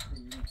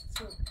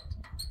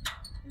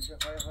اینجا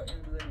ها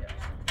این بزنی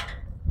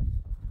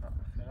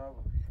خراب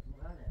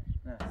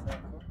نه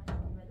سرکو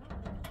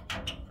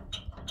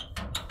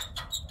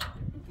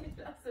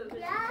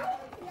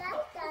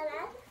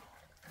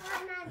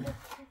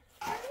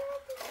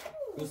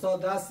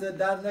استاد دست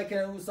درد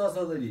نکنه استاد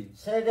صادری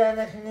سه در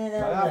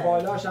نکنه فقط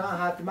بالاش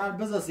هم حتما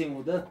بزاسیم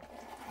بوده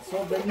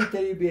صبح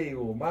نیتری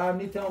بیایو من هم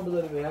نیتم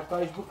بذاری به یک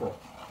کارش بکن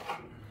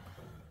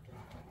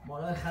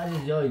بالا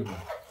خیلی جایی بود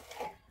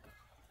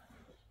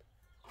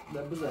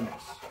ده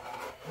بزنش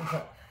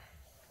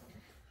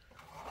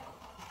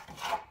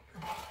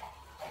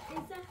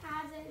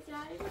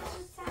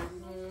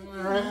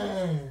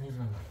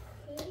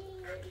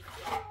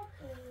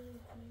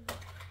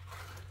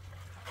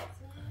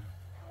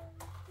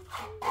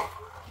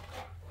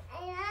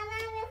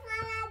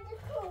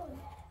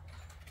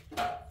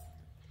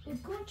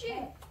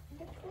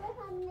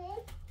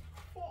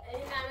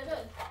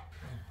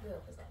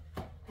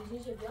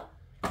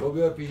تو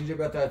بیا پیشینجا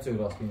بیا تا چه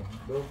راست کنیم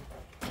دو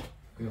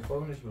بیا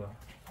خورمونش برا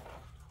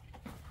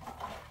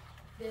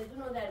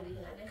بدون رو در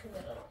بگیرن نخی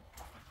برارم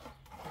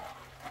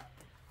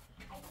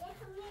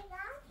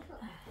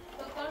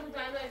دکتر تو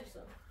تعمیر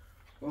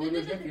بسن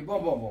بیا شکلی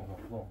بام باش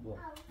کن کن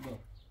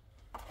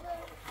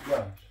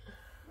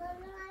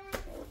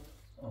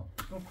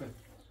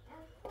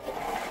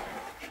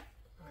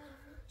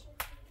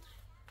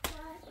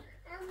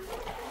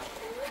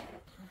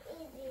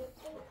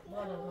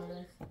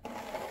بالا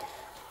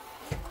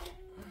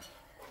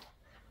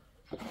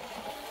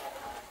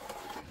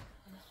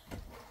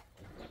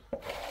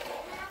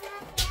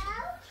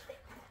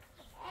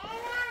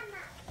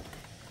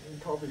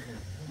تا بخیر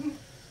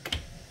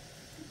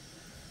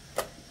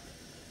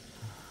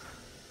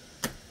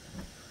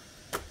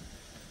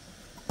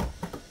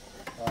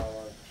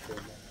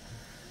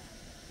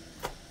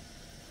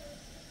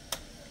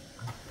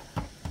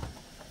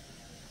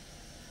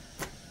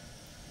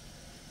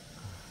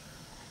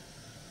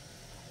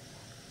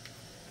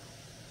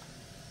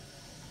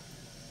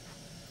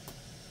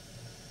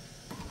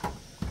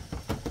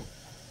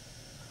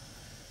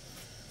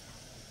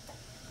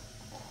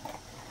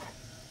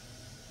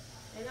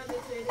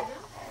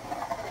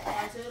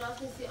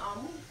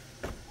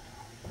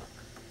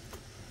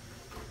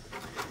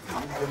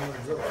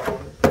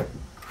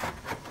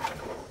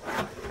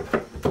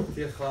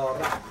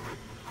خارج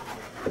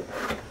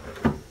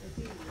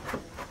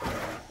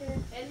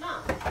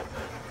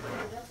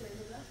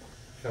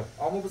شوف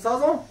عمو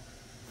بسازم عمو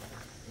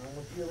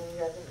چیه رو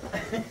میگردیم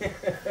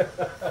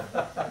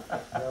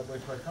یا باش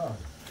پای کار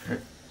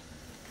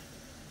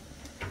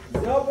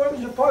یا باید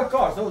میشه پای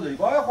کار سودایی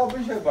باید خواب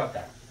بشه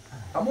بکن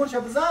همون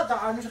شب زاد تا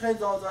عنش خیلی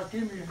زازار کی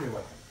میشه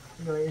بود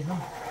یا اینها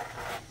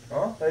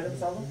ها خیلی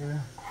مثلا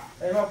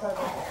ای ما فهم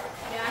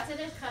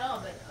بیاتش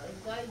خرابه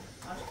گاهی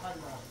آشغال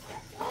ما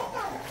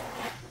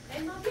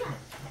ای ما بیا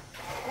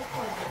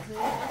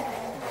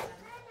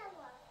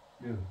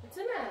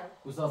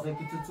وساسه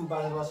کی تو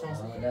بعد واسه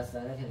دست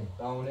نکنی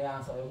داونه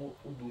انسای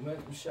مو دومه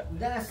میشه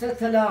دست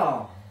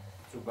طلا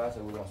تو بعد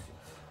واسه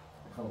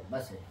خب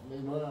بس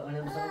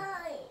انا مثلا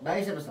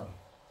بايش مثلا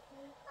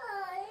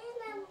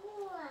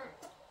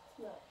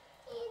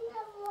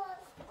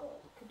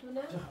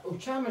كتونة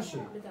وكم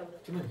شيء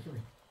كمل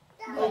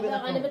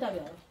أنا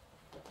بتابع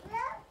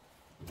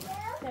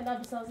كنا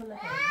بسازنا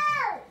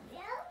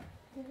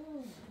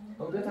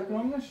او ده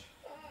تكرمش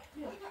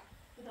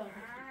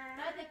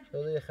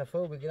هذا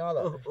يخفوا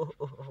بجناده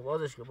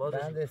بازش کن بازش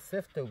بند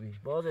سفت و بی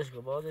بازش کن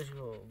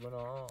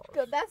بنا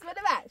تو دست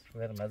بده باش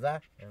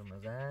ورمزه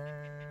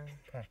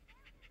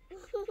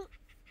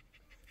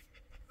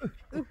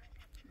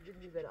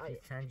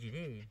چند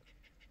جیری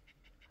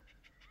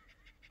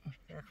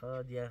یا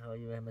خود یا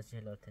خواهی به همه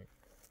سهلاته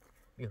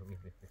بیا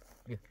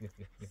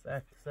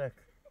سک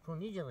کن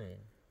نیجمه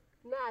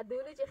نه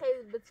دونه چه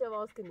خیلی بچه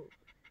باز کنی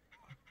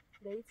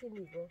دایی چی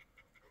میگه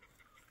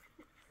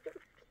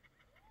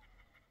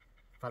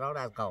فرار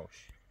از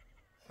قاش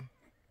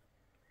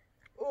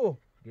اوه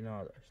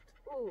گناه داشت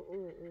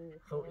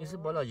خب ایسی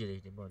بالا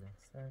جریده بالا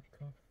سک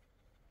کن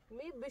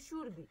می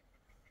بشور بی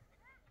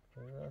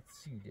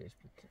چی دیش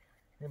بکن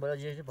نه بالا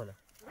جریده بالا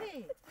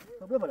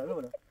بیا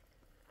بالا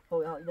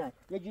خب نه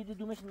یه جیدی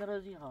دومش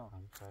نرازی ها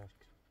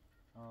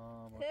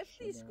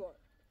خفتیش کن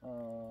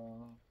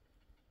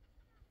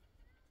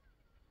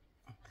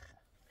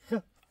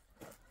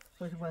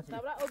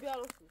دبرا او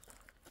بیارو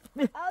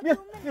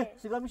بیا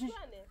سیگار میشیش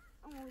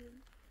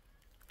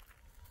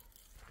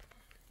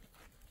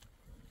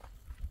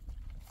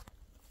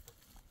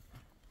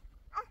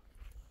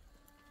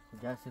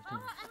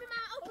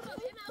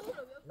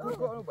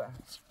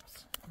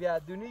بیا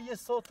دونی یه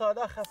صوت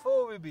تالا خفه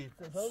و ببید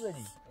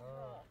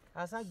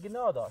اصلا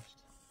گناه داشت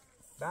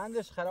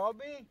بندش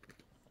خرابی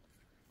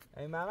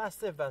این ماما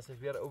صف بسش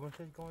بیاره اوبن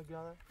خیلی کمک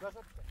گناه داشت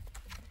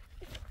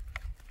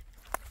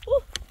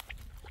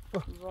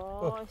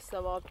وای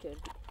ثواب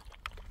کردی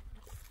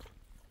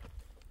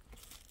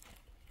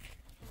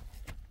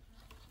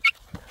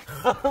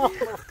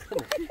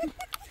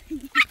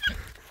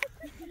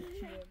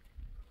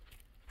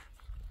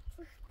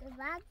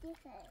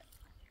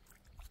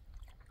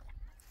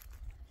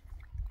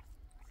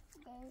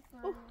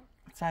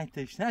سعی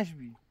تشنش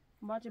بی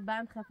ما چه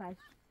بند خفش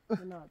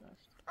گناه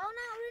داشت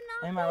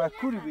این ماما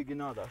کوری بی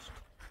گناه داشت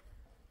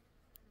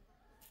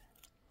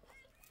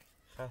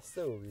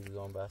خسته و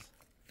بیدون بس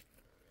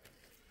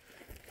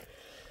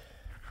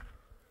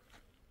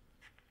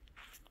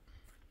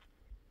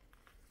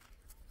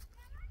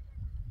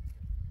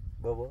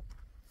بابا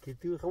کی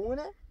تو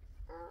خمونه؟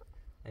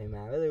 ای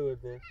ماما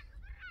دورده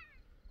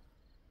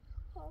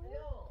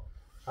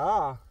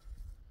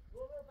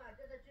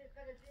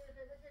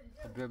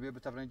بیا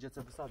بتابرین جت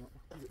بساد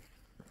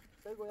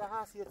بگو یا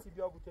هست یه چی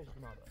بیا بوتش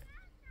گناه داشت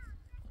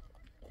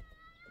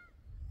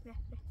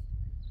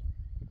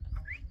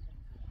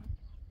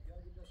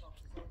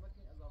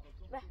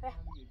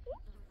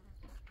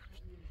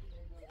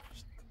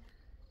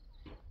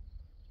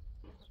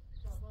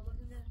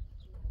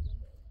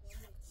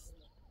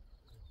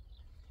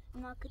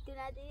ما كنت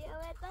نادي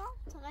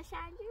أويتو تغش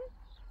عندي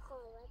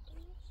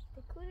خواتي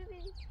تكون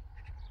بي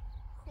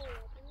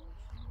خواتي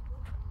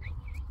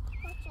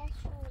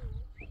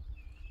خواتي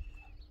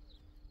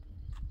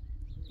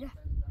يا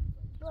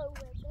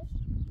بوابة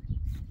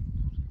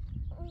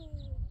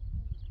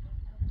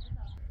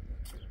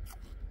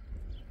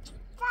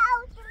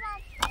تعال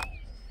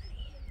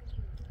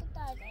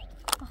تعال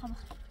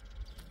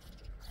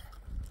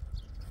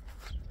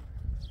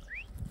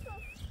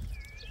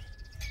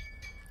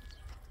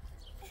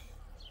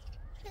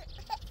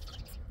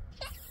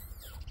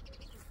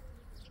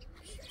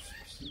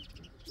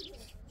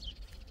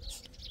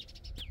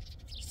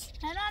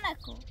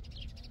هنانكو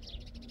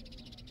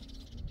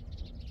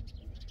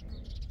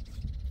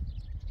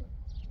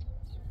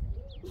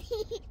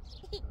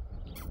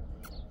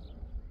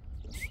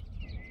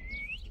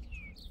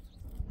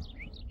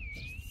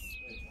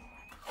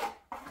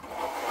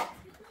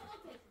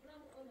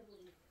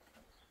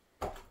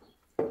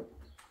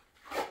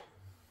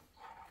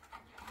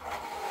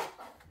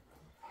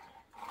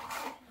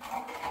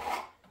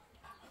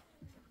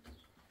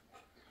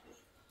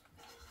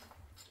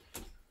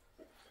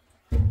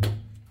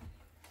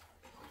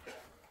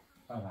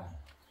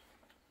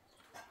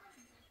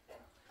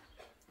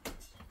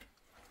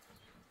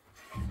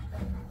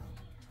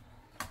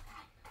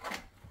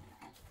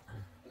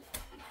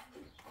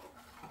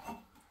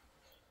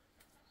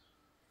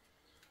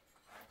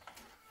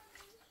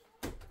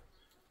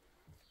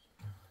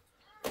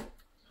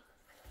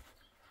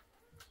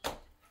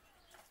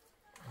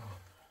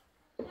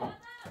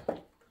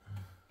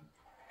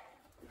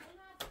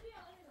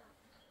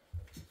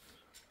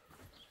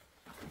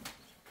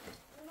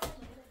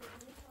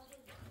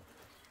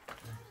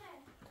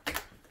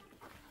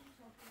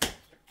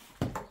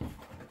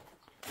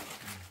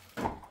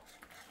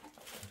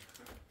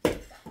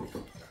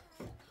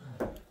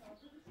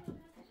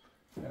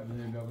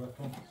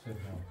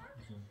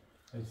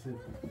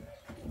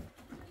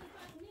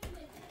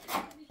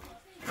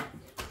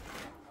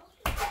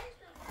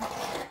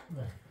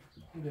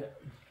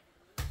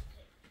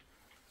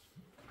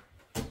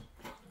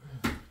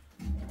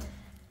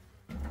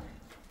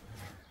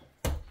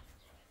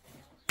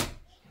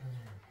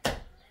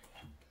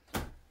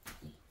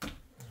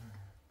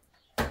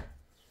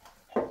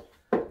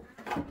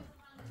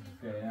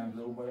Ganhamos a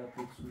uma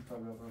tudo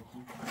sustentável para aqui.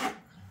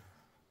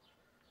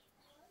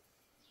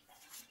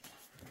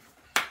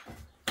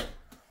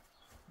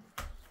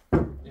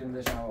 E não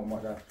deixar uma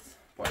molhada.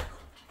 Porco.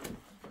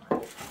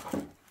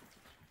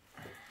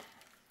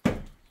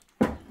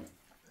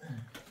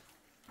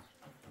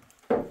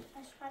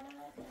 Acho que não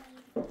vai ter.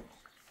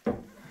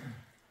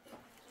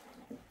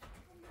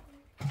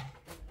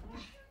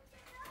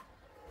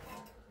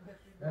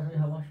 That's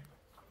how much?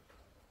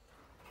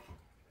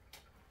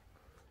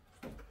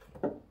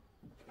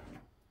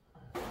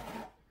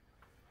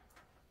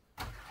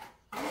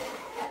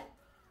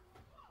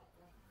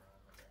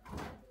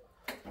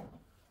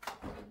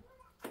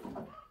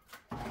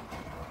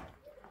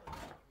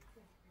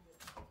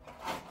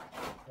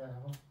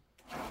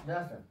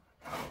 That's it.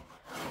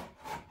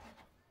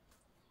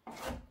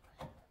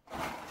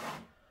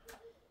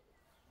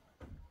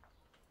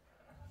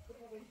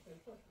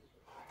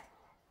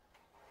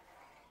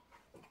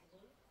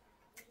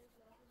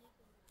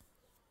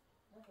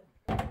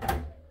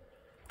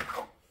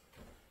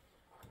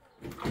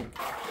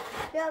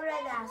 Dobra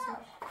gasy.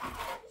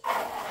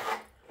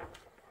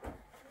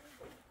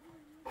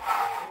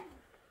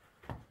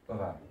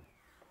 Baba.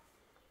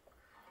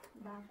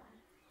 Baba.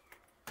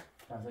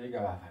 Teraz liga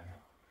wafel.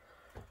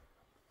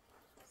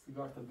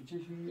 Sigarta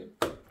biçeşiği.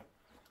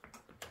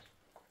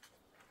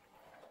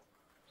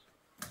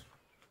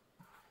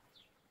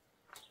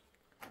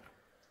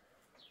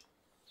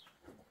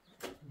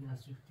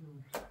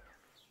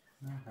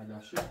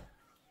 Hala şey.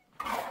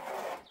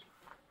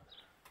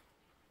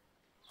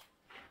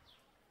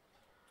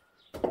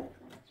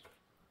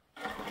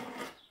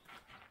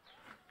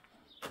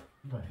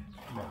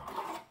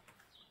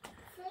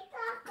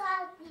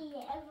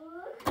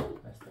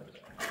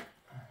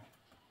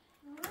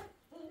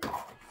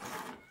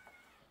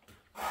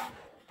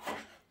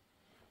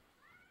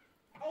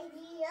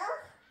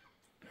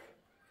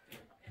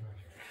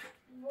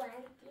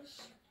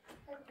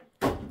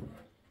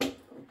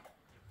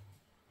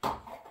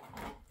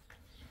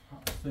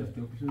 Sırf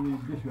yok, bir şey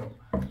değil, yok.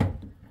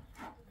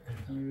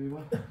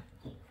 Eyvah.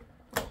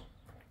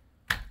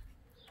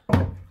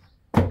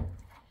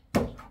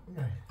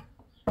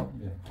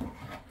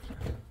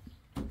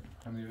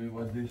 Amir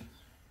يودي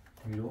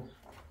ميلو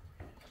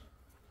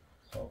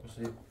طب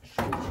شيء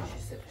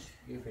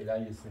كيف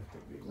يلاقي السفت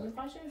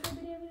ينفعش نشوف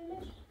بنعمل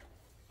ليش؟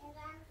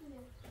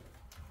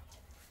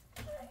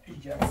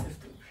 يجي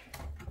السفت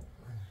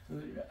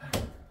ليش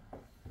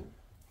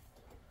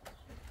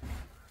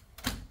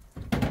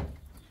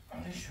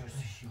شو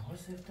الشيء هو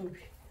السفت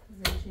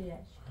زي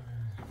شيء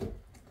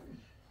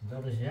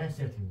Dat is juist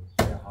het nu.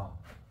 Ja.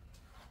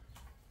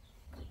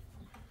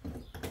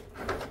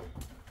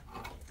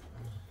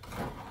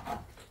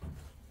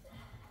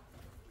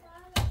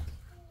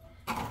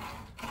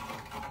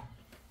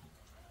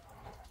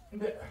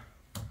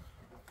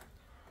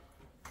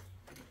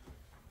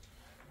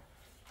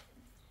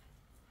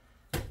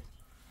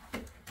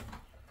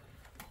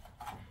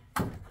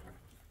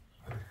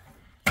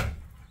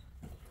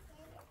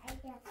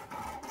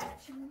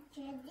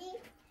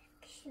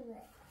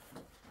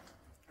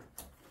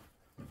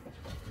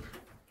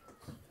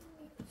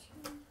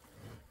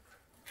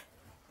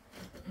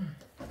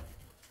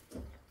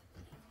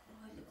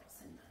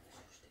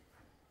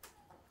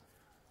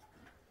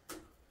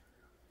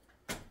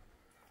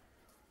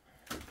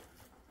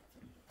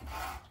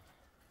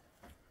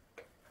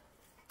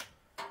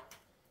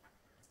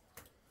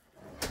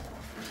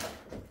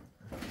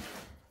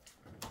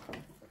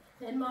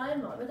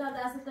 الماء بتاع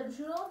داسة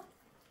بشنو؟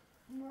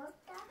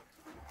 موتا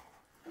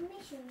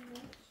مش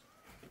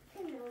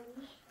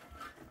كنوني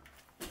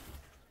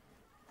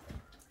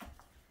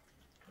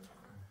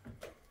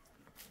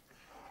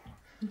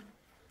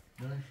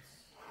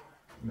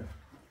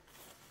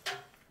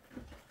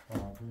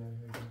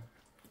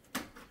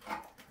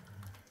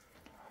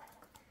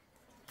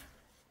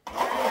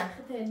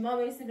أخذت الماء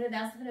ويصير بدأ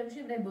داسة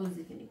بشنو بدأ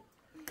يبوزي كني.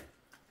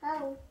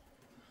 أو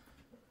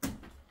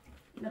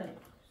بري.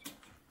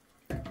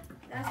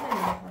 داسة اللي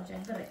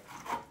بخرج بري.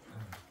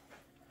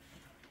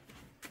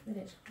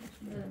 ليش؟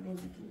 بدأ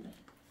يبوزي كني.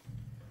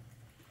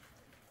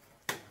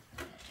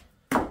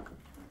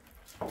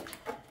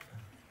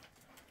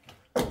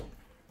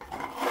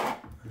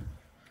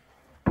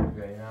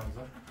 جايين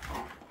عمزة.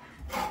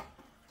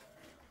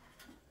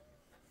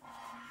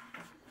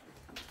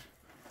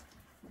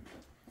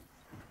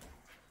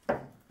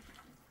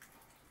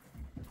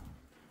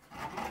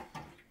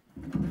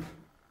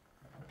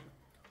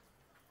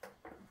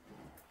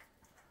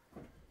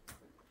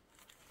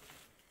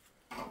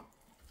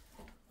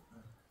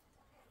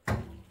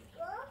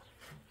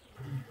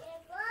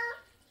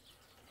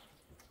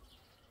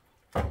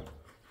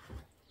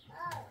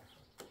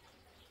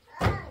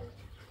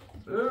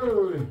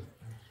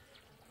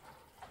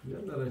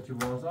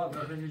 که واسه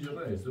خیلی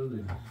جدا ایستو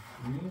داری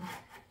این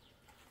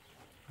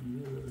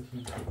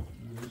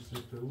یه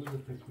سفته بود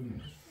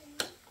تکونیش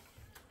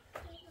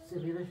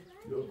سفیرش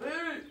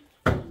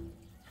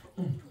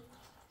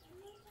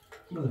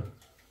بده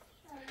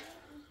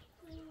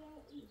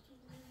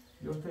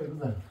یفته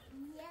بده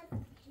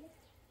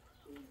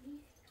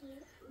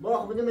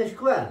باخ بده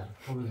مشکوه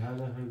خب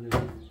هلا خیلی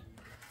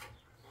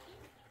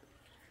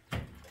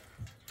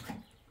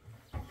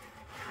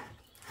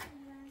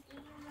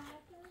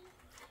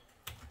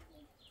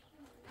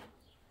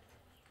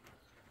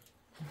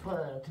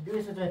تو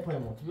بیایست جای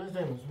پایمون تو بیایست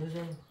جای موز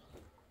بزن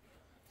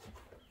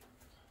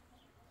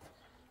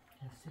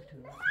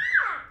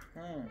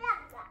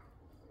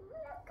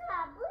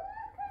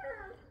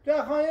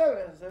جا خواهی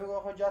سبب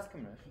آخه جاز کم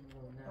نش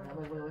نه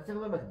باید سه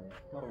باید بکنه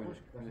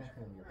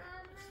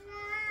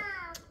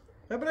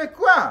ببره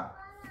کوه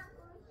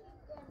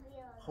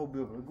خب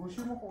ببره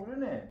گوشی مخوره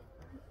نه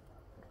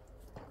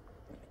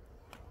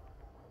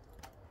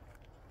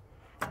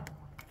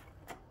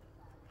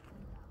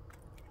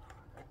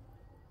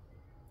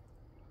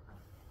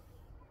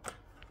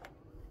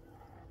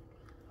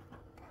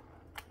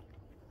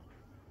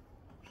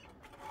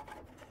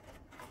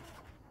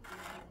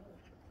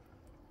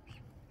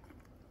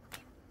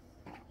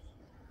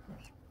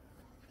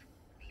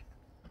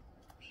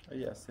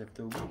يا سيف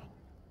توبي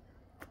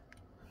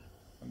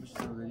مش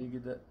تقدري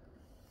كده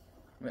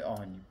ما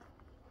آهني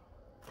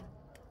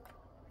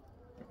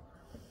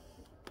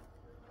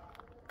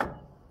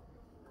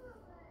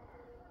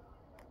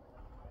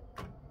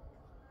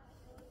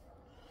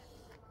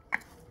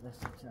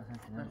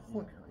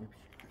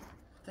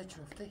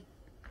شفتي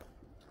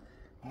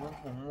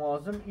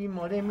موازم این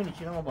ماله منی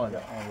که ما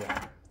بالا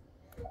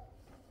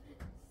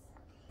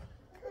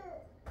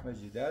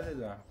مجي داده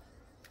ده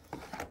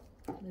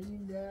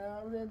این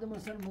ده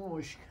مثلا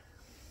مشک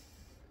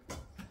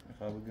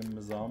خب بگم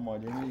نظام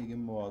مالی می دیگه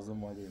موازم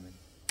مالی می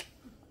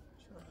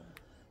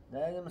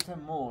ده مثلا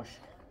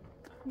مشک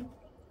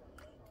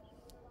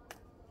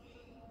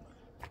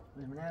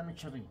من همه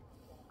چری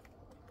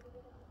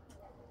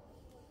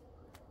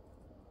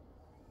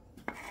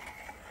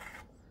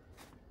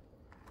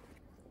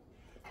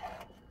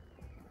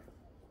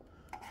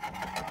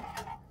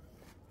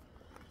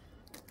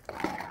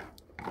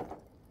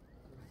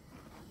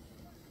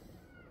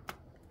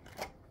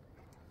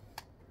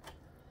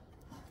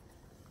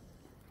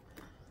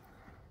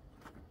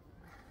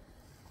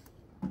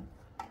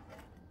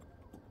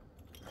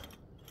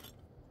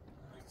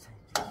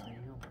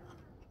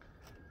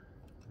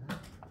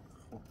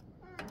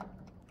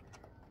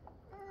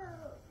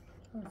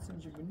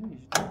سنجي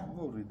بنيش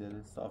موري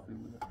ده صافي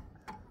بوده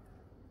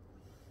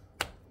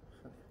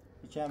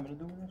كم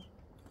ردو بودش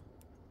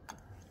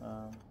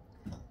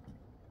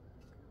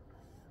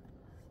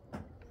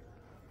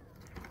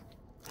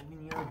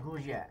Linea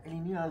goja,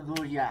 linea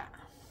goja.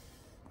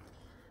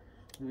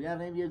 Nu iar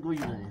ne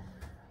goja ne.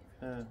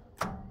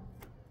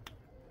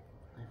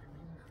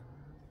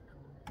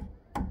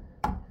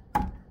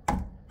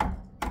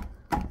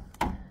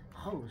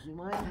 Hou, ze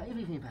maar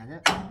even geen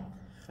verder.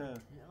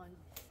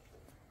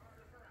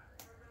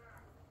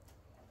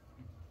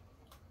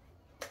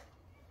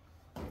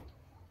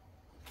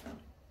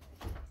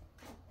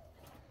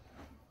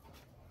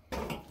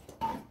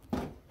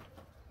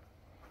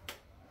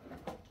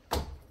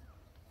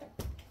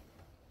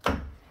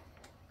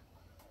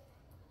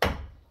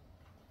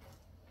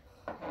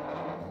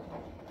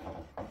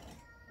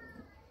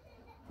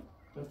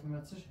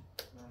 Definitivamente.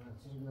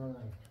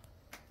 Não.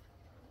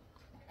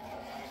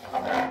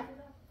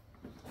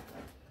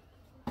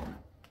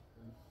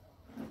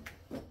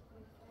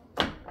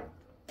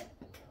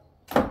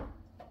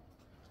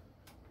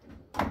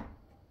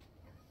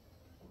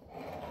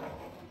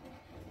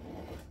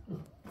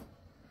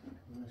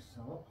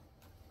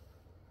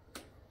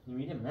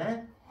 میبینیم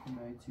نه؟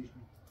 نه چیش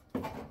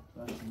نی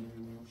باشه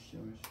نمیبینیم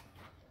شبش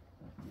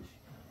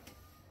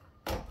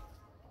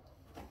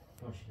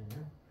باشه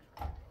نه؟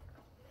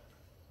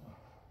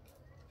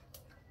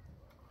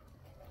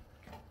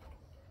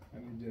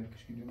 همین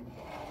درکش گیریم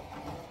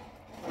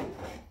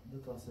دو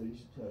تا سریش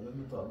شبه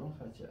دو تا آدم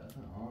خرچه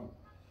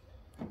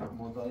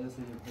مدایه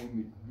سری پای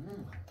میریم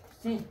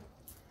سی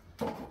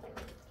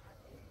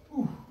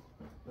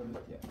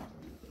دلت یه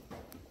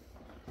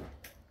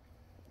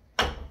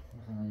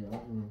میخوام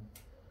یادم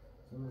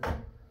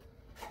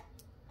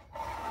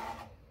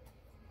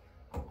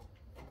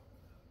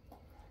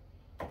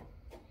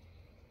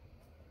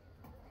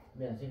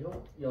Ben seni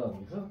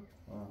yağmıyor.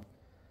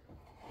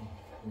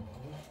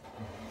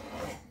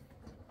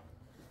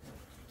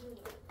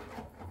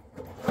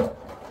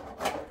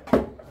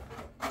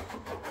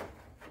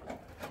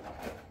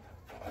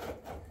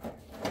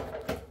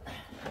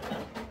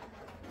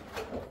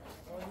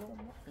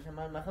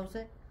 Sen makam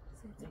se?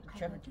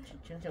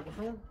 Çen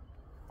çabuksun?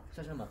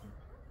 Sen makam.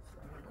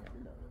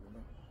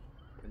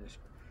 Beleş.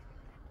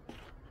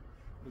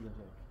 Beleş.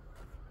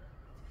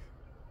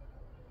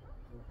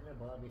 Ne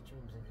bağır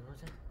geçiyorum sen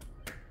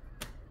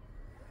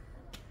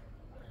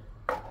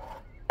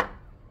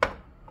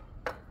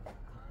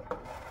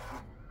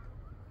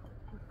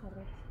ne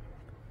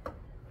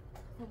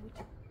بود.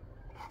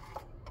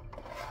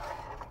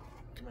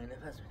 من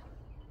نفس میدم.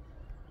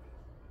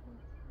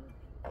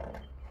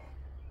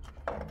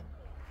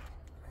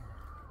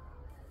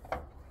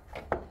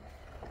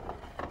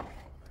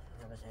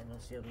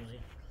 سه روزی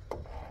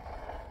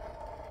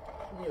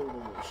نیرو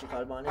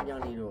شکاربانه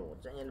جان نیرو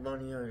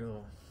زنگلبانی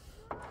رو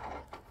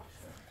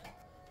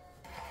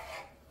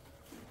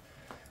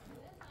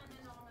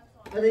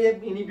بده یه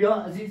اینی بیا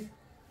عزیز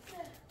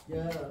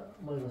یا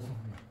مال رسم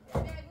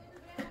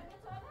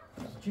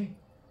چی؟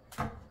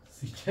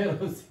 سی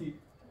چرا سی؟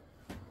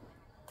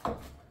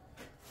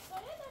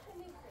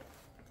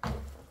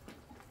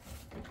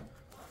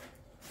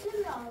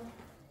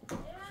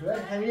 شوید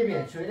همیره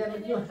بیاد شوید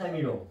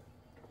همیره رو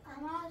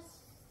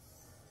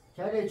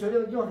کرده چوله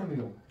بگیم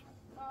همیره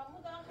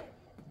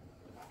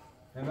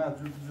همه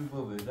از جو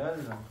بابه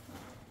دارم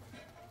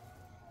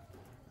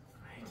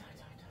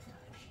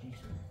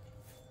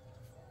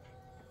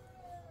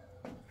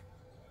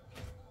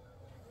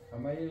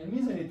اما یه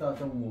میزنی تا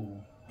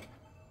تموم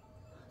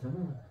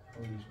تموم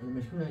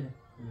مشکل هایده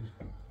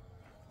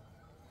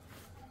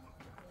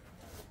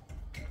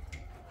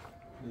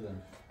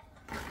بزنش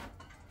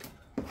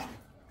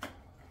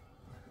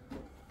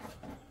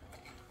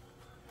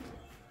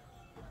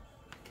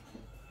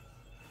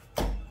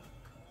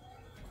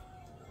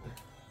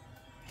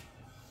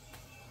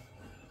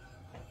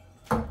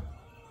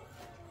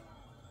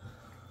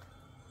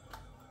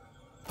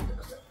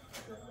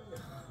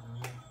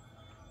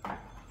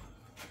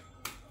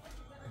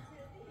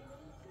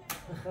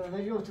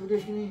خرده جو تو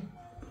بدهش کنی؟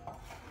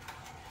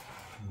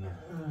 نه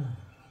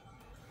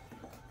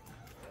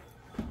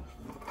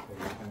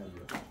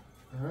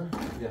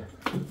بیا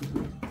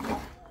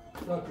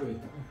start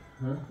with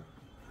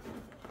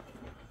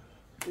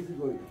is it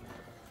going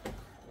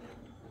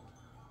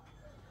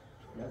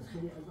از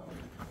خیلی از آن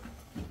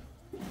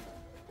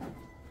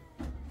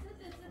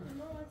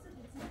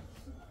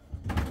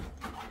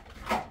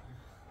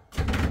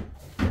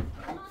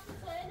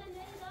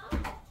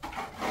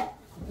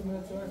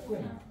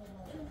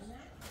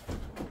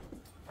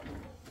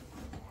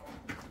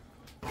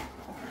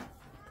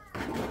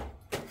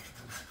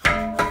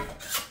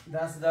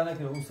دست در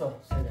نکنه اوسا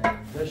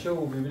دشه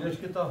او ببینش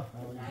که تا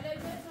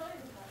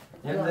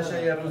یه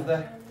دشه یه روز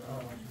ده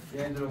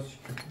یه درست شد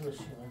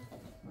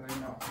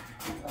اینا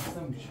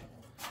اصلا میشه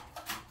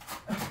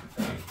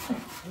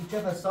این چه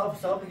پس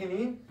صاف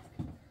بکنی؟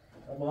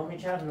 با هم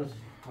میچرد روز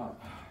ها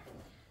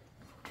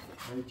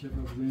ای چه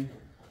ببینی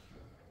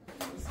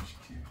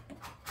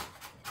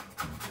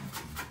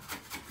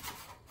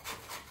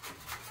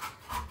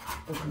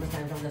باشم مثلا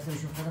انجام دسته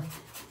میشون کنم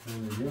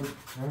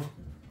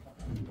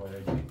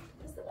بالاجیک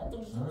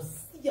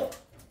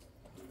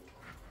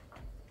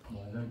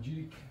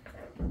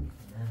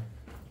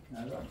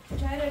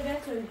چرا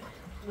بتونی؟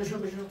 بشو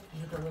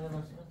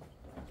کنم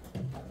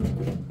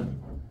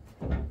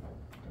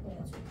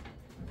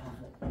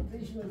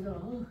بیش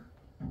بزن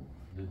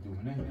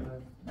دونه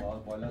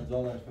بالا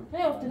زادش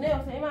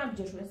نیفته این هم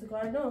جشو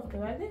استکار نیفته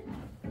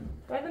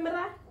برده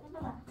مرا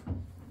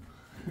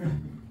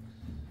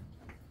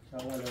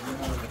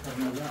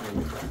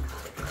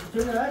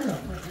چه نه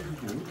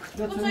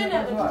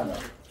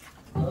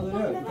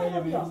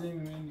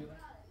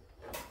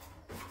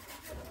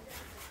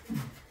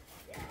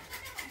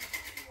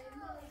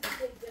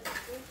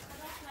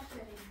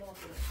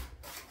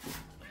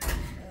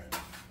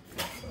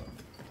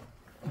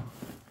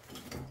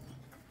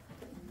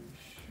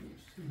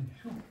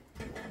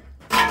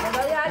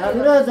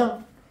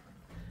لازم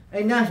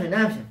ای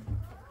نفشه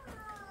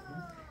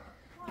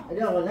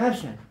ای آقا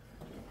نفشه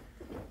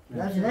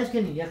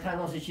نشکنی یک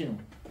خرماسی چی رو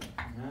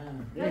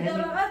اینش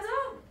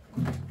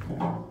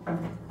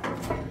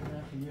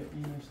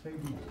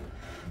خیلی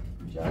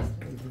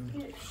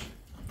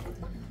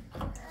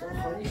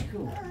خالیش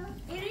کو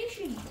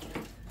ایریشی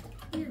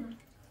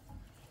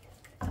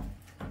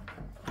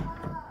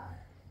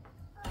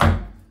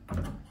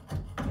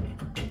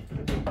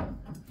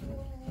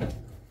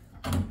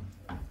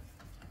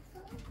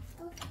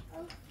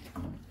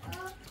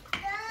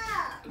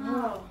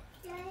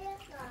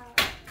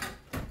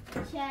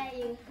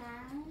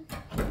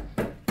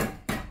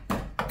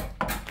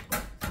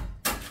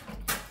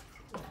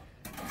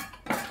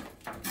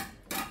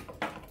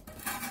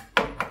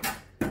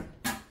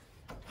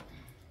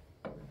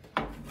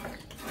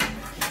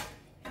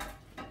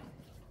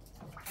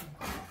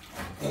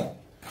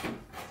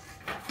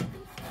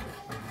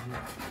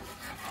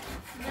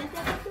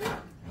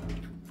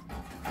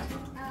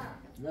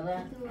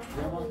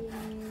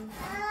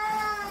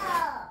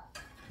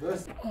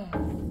بس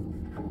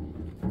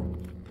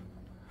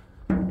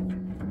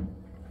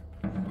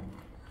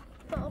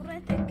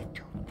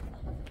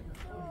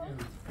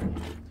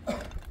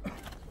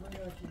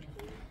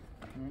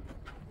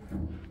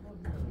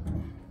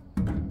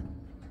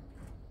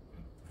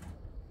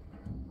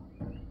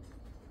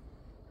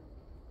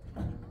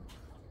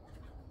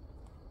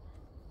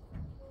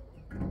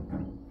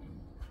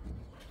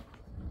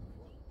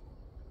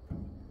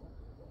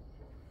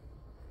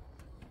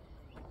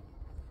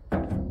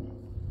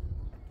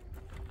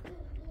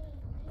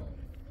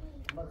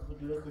ما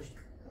خود رو کشتی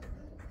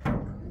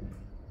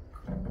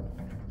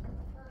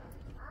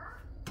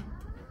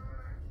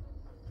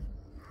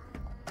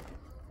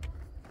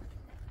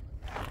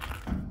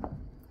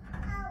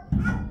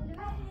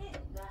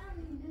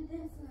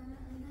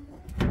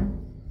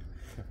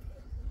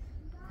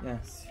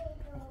Yes.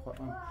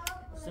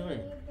 سوی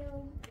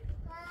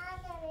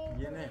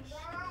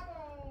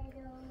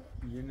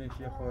Yine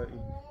şey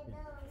koyayım.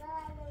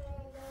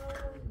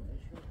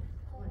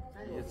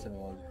 Yeter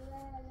oldu.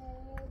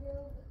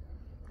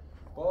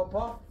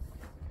 Papa.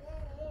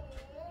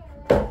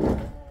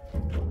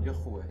 Ya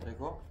خوبه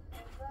نگاه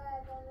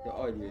یا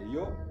عالیه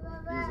یه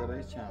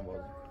ذره چند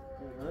بازی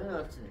نه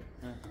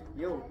نه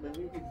یو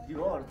ببینید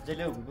دیوار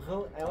جلو بخو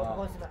اما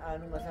بخواستم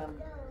انو مثلا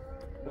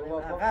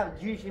عقب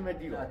جیشی من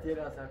دیوار تیر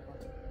اثر کن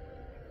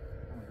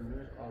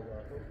دورش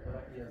آزاد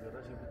برای یه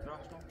ذره چه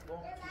بتراش کن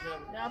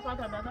Ja,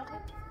 papa, dat dacht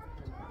ik.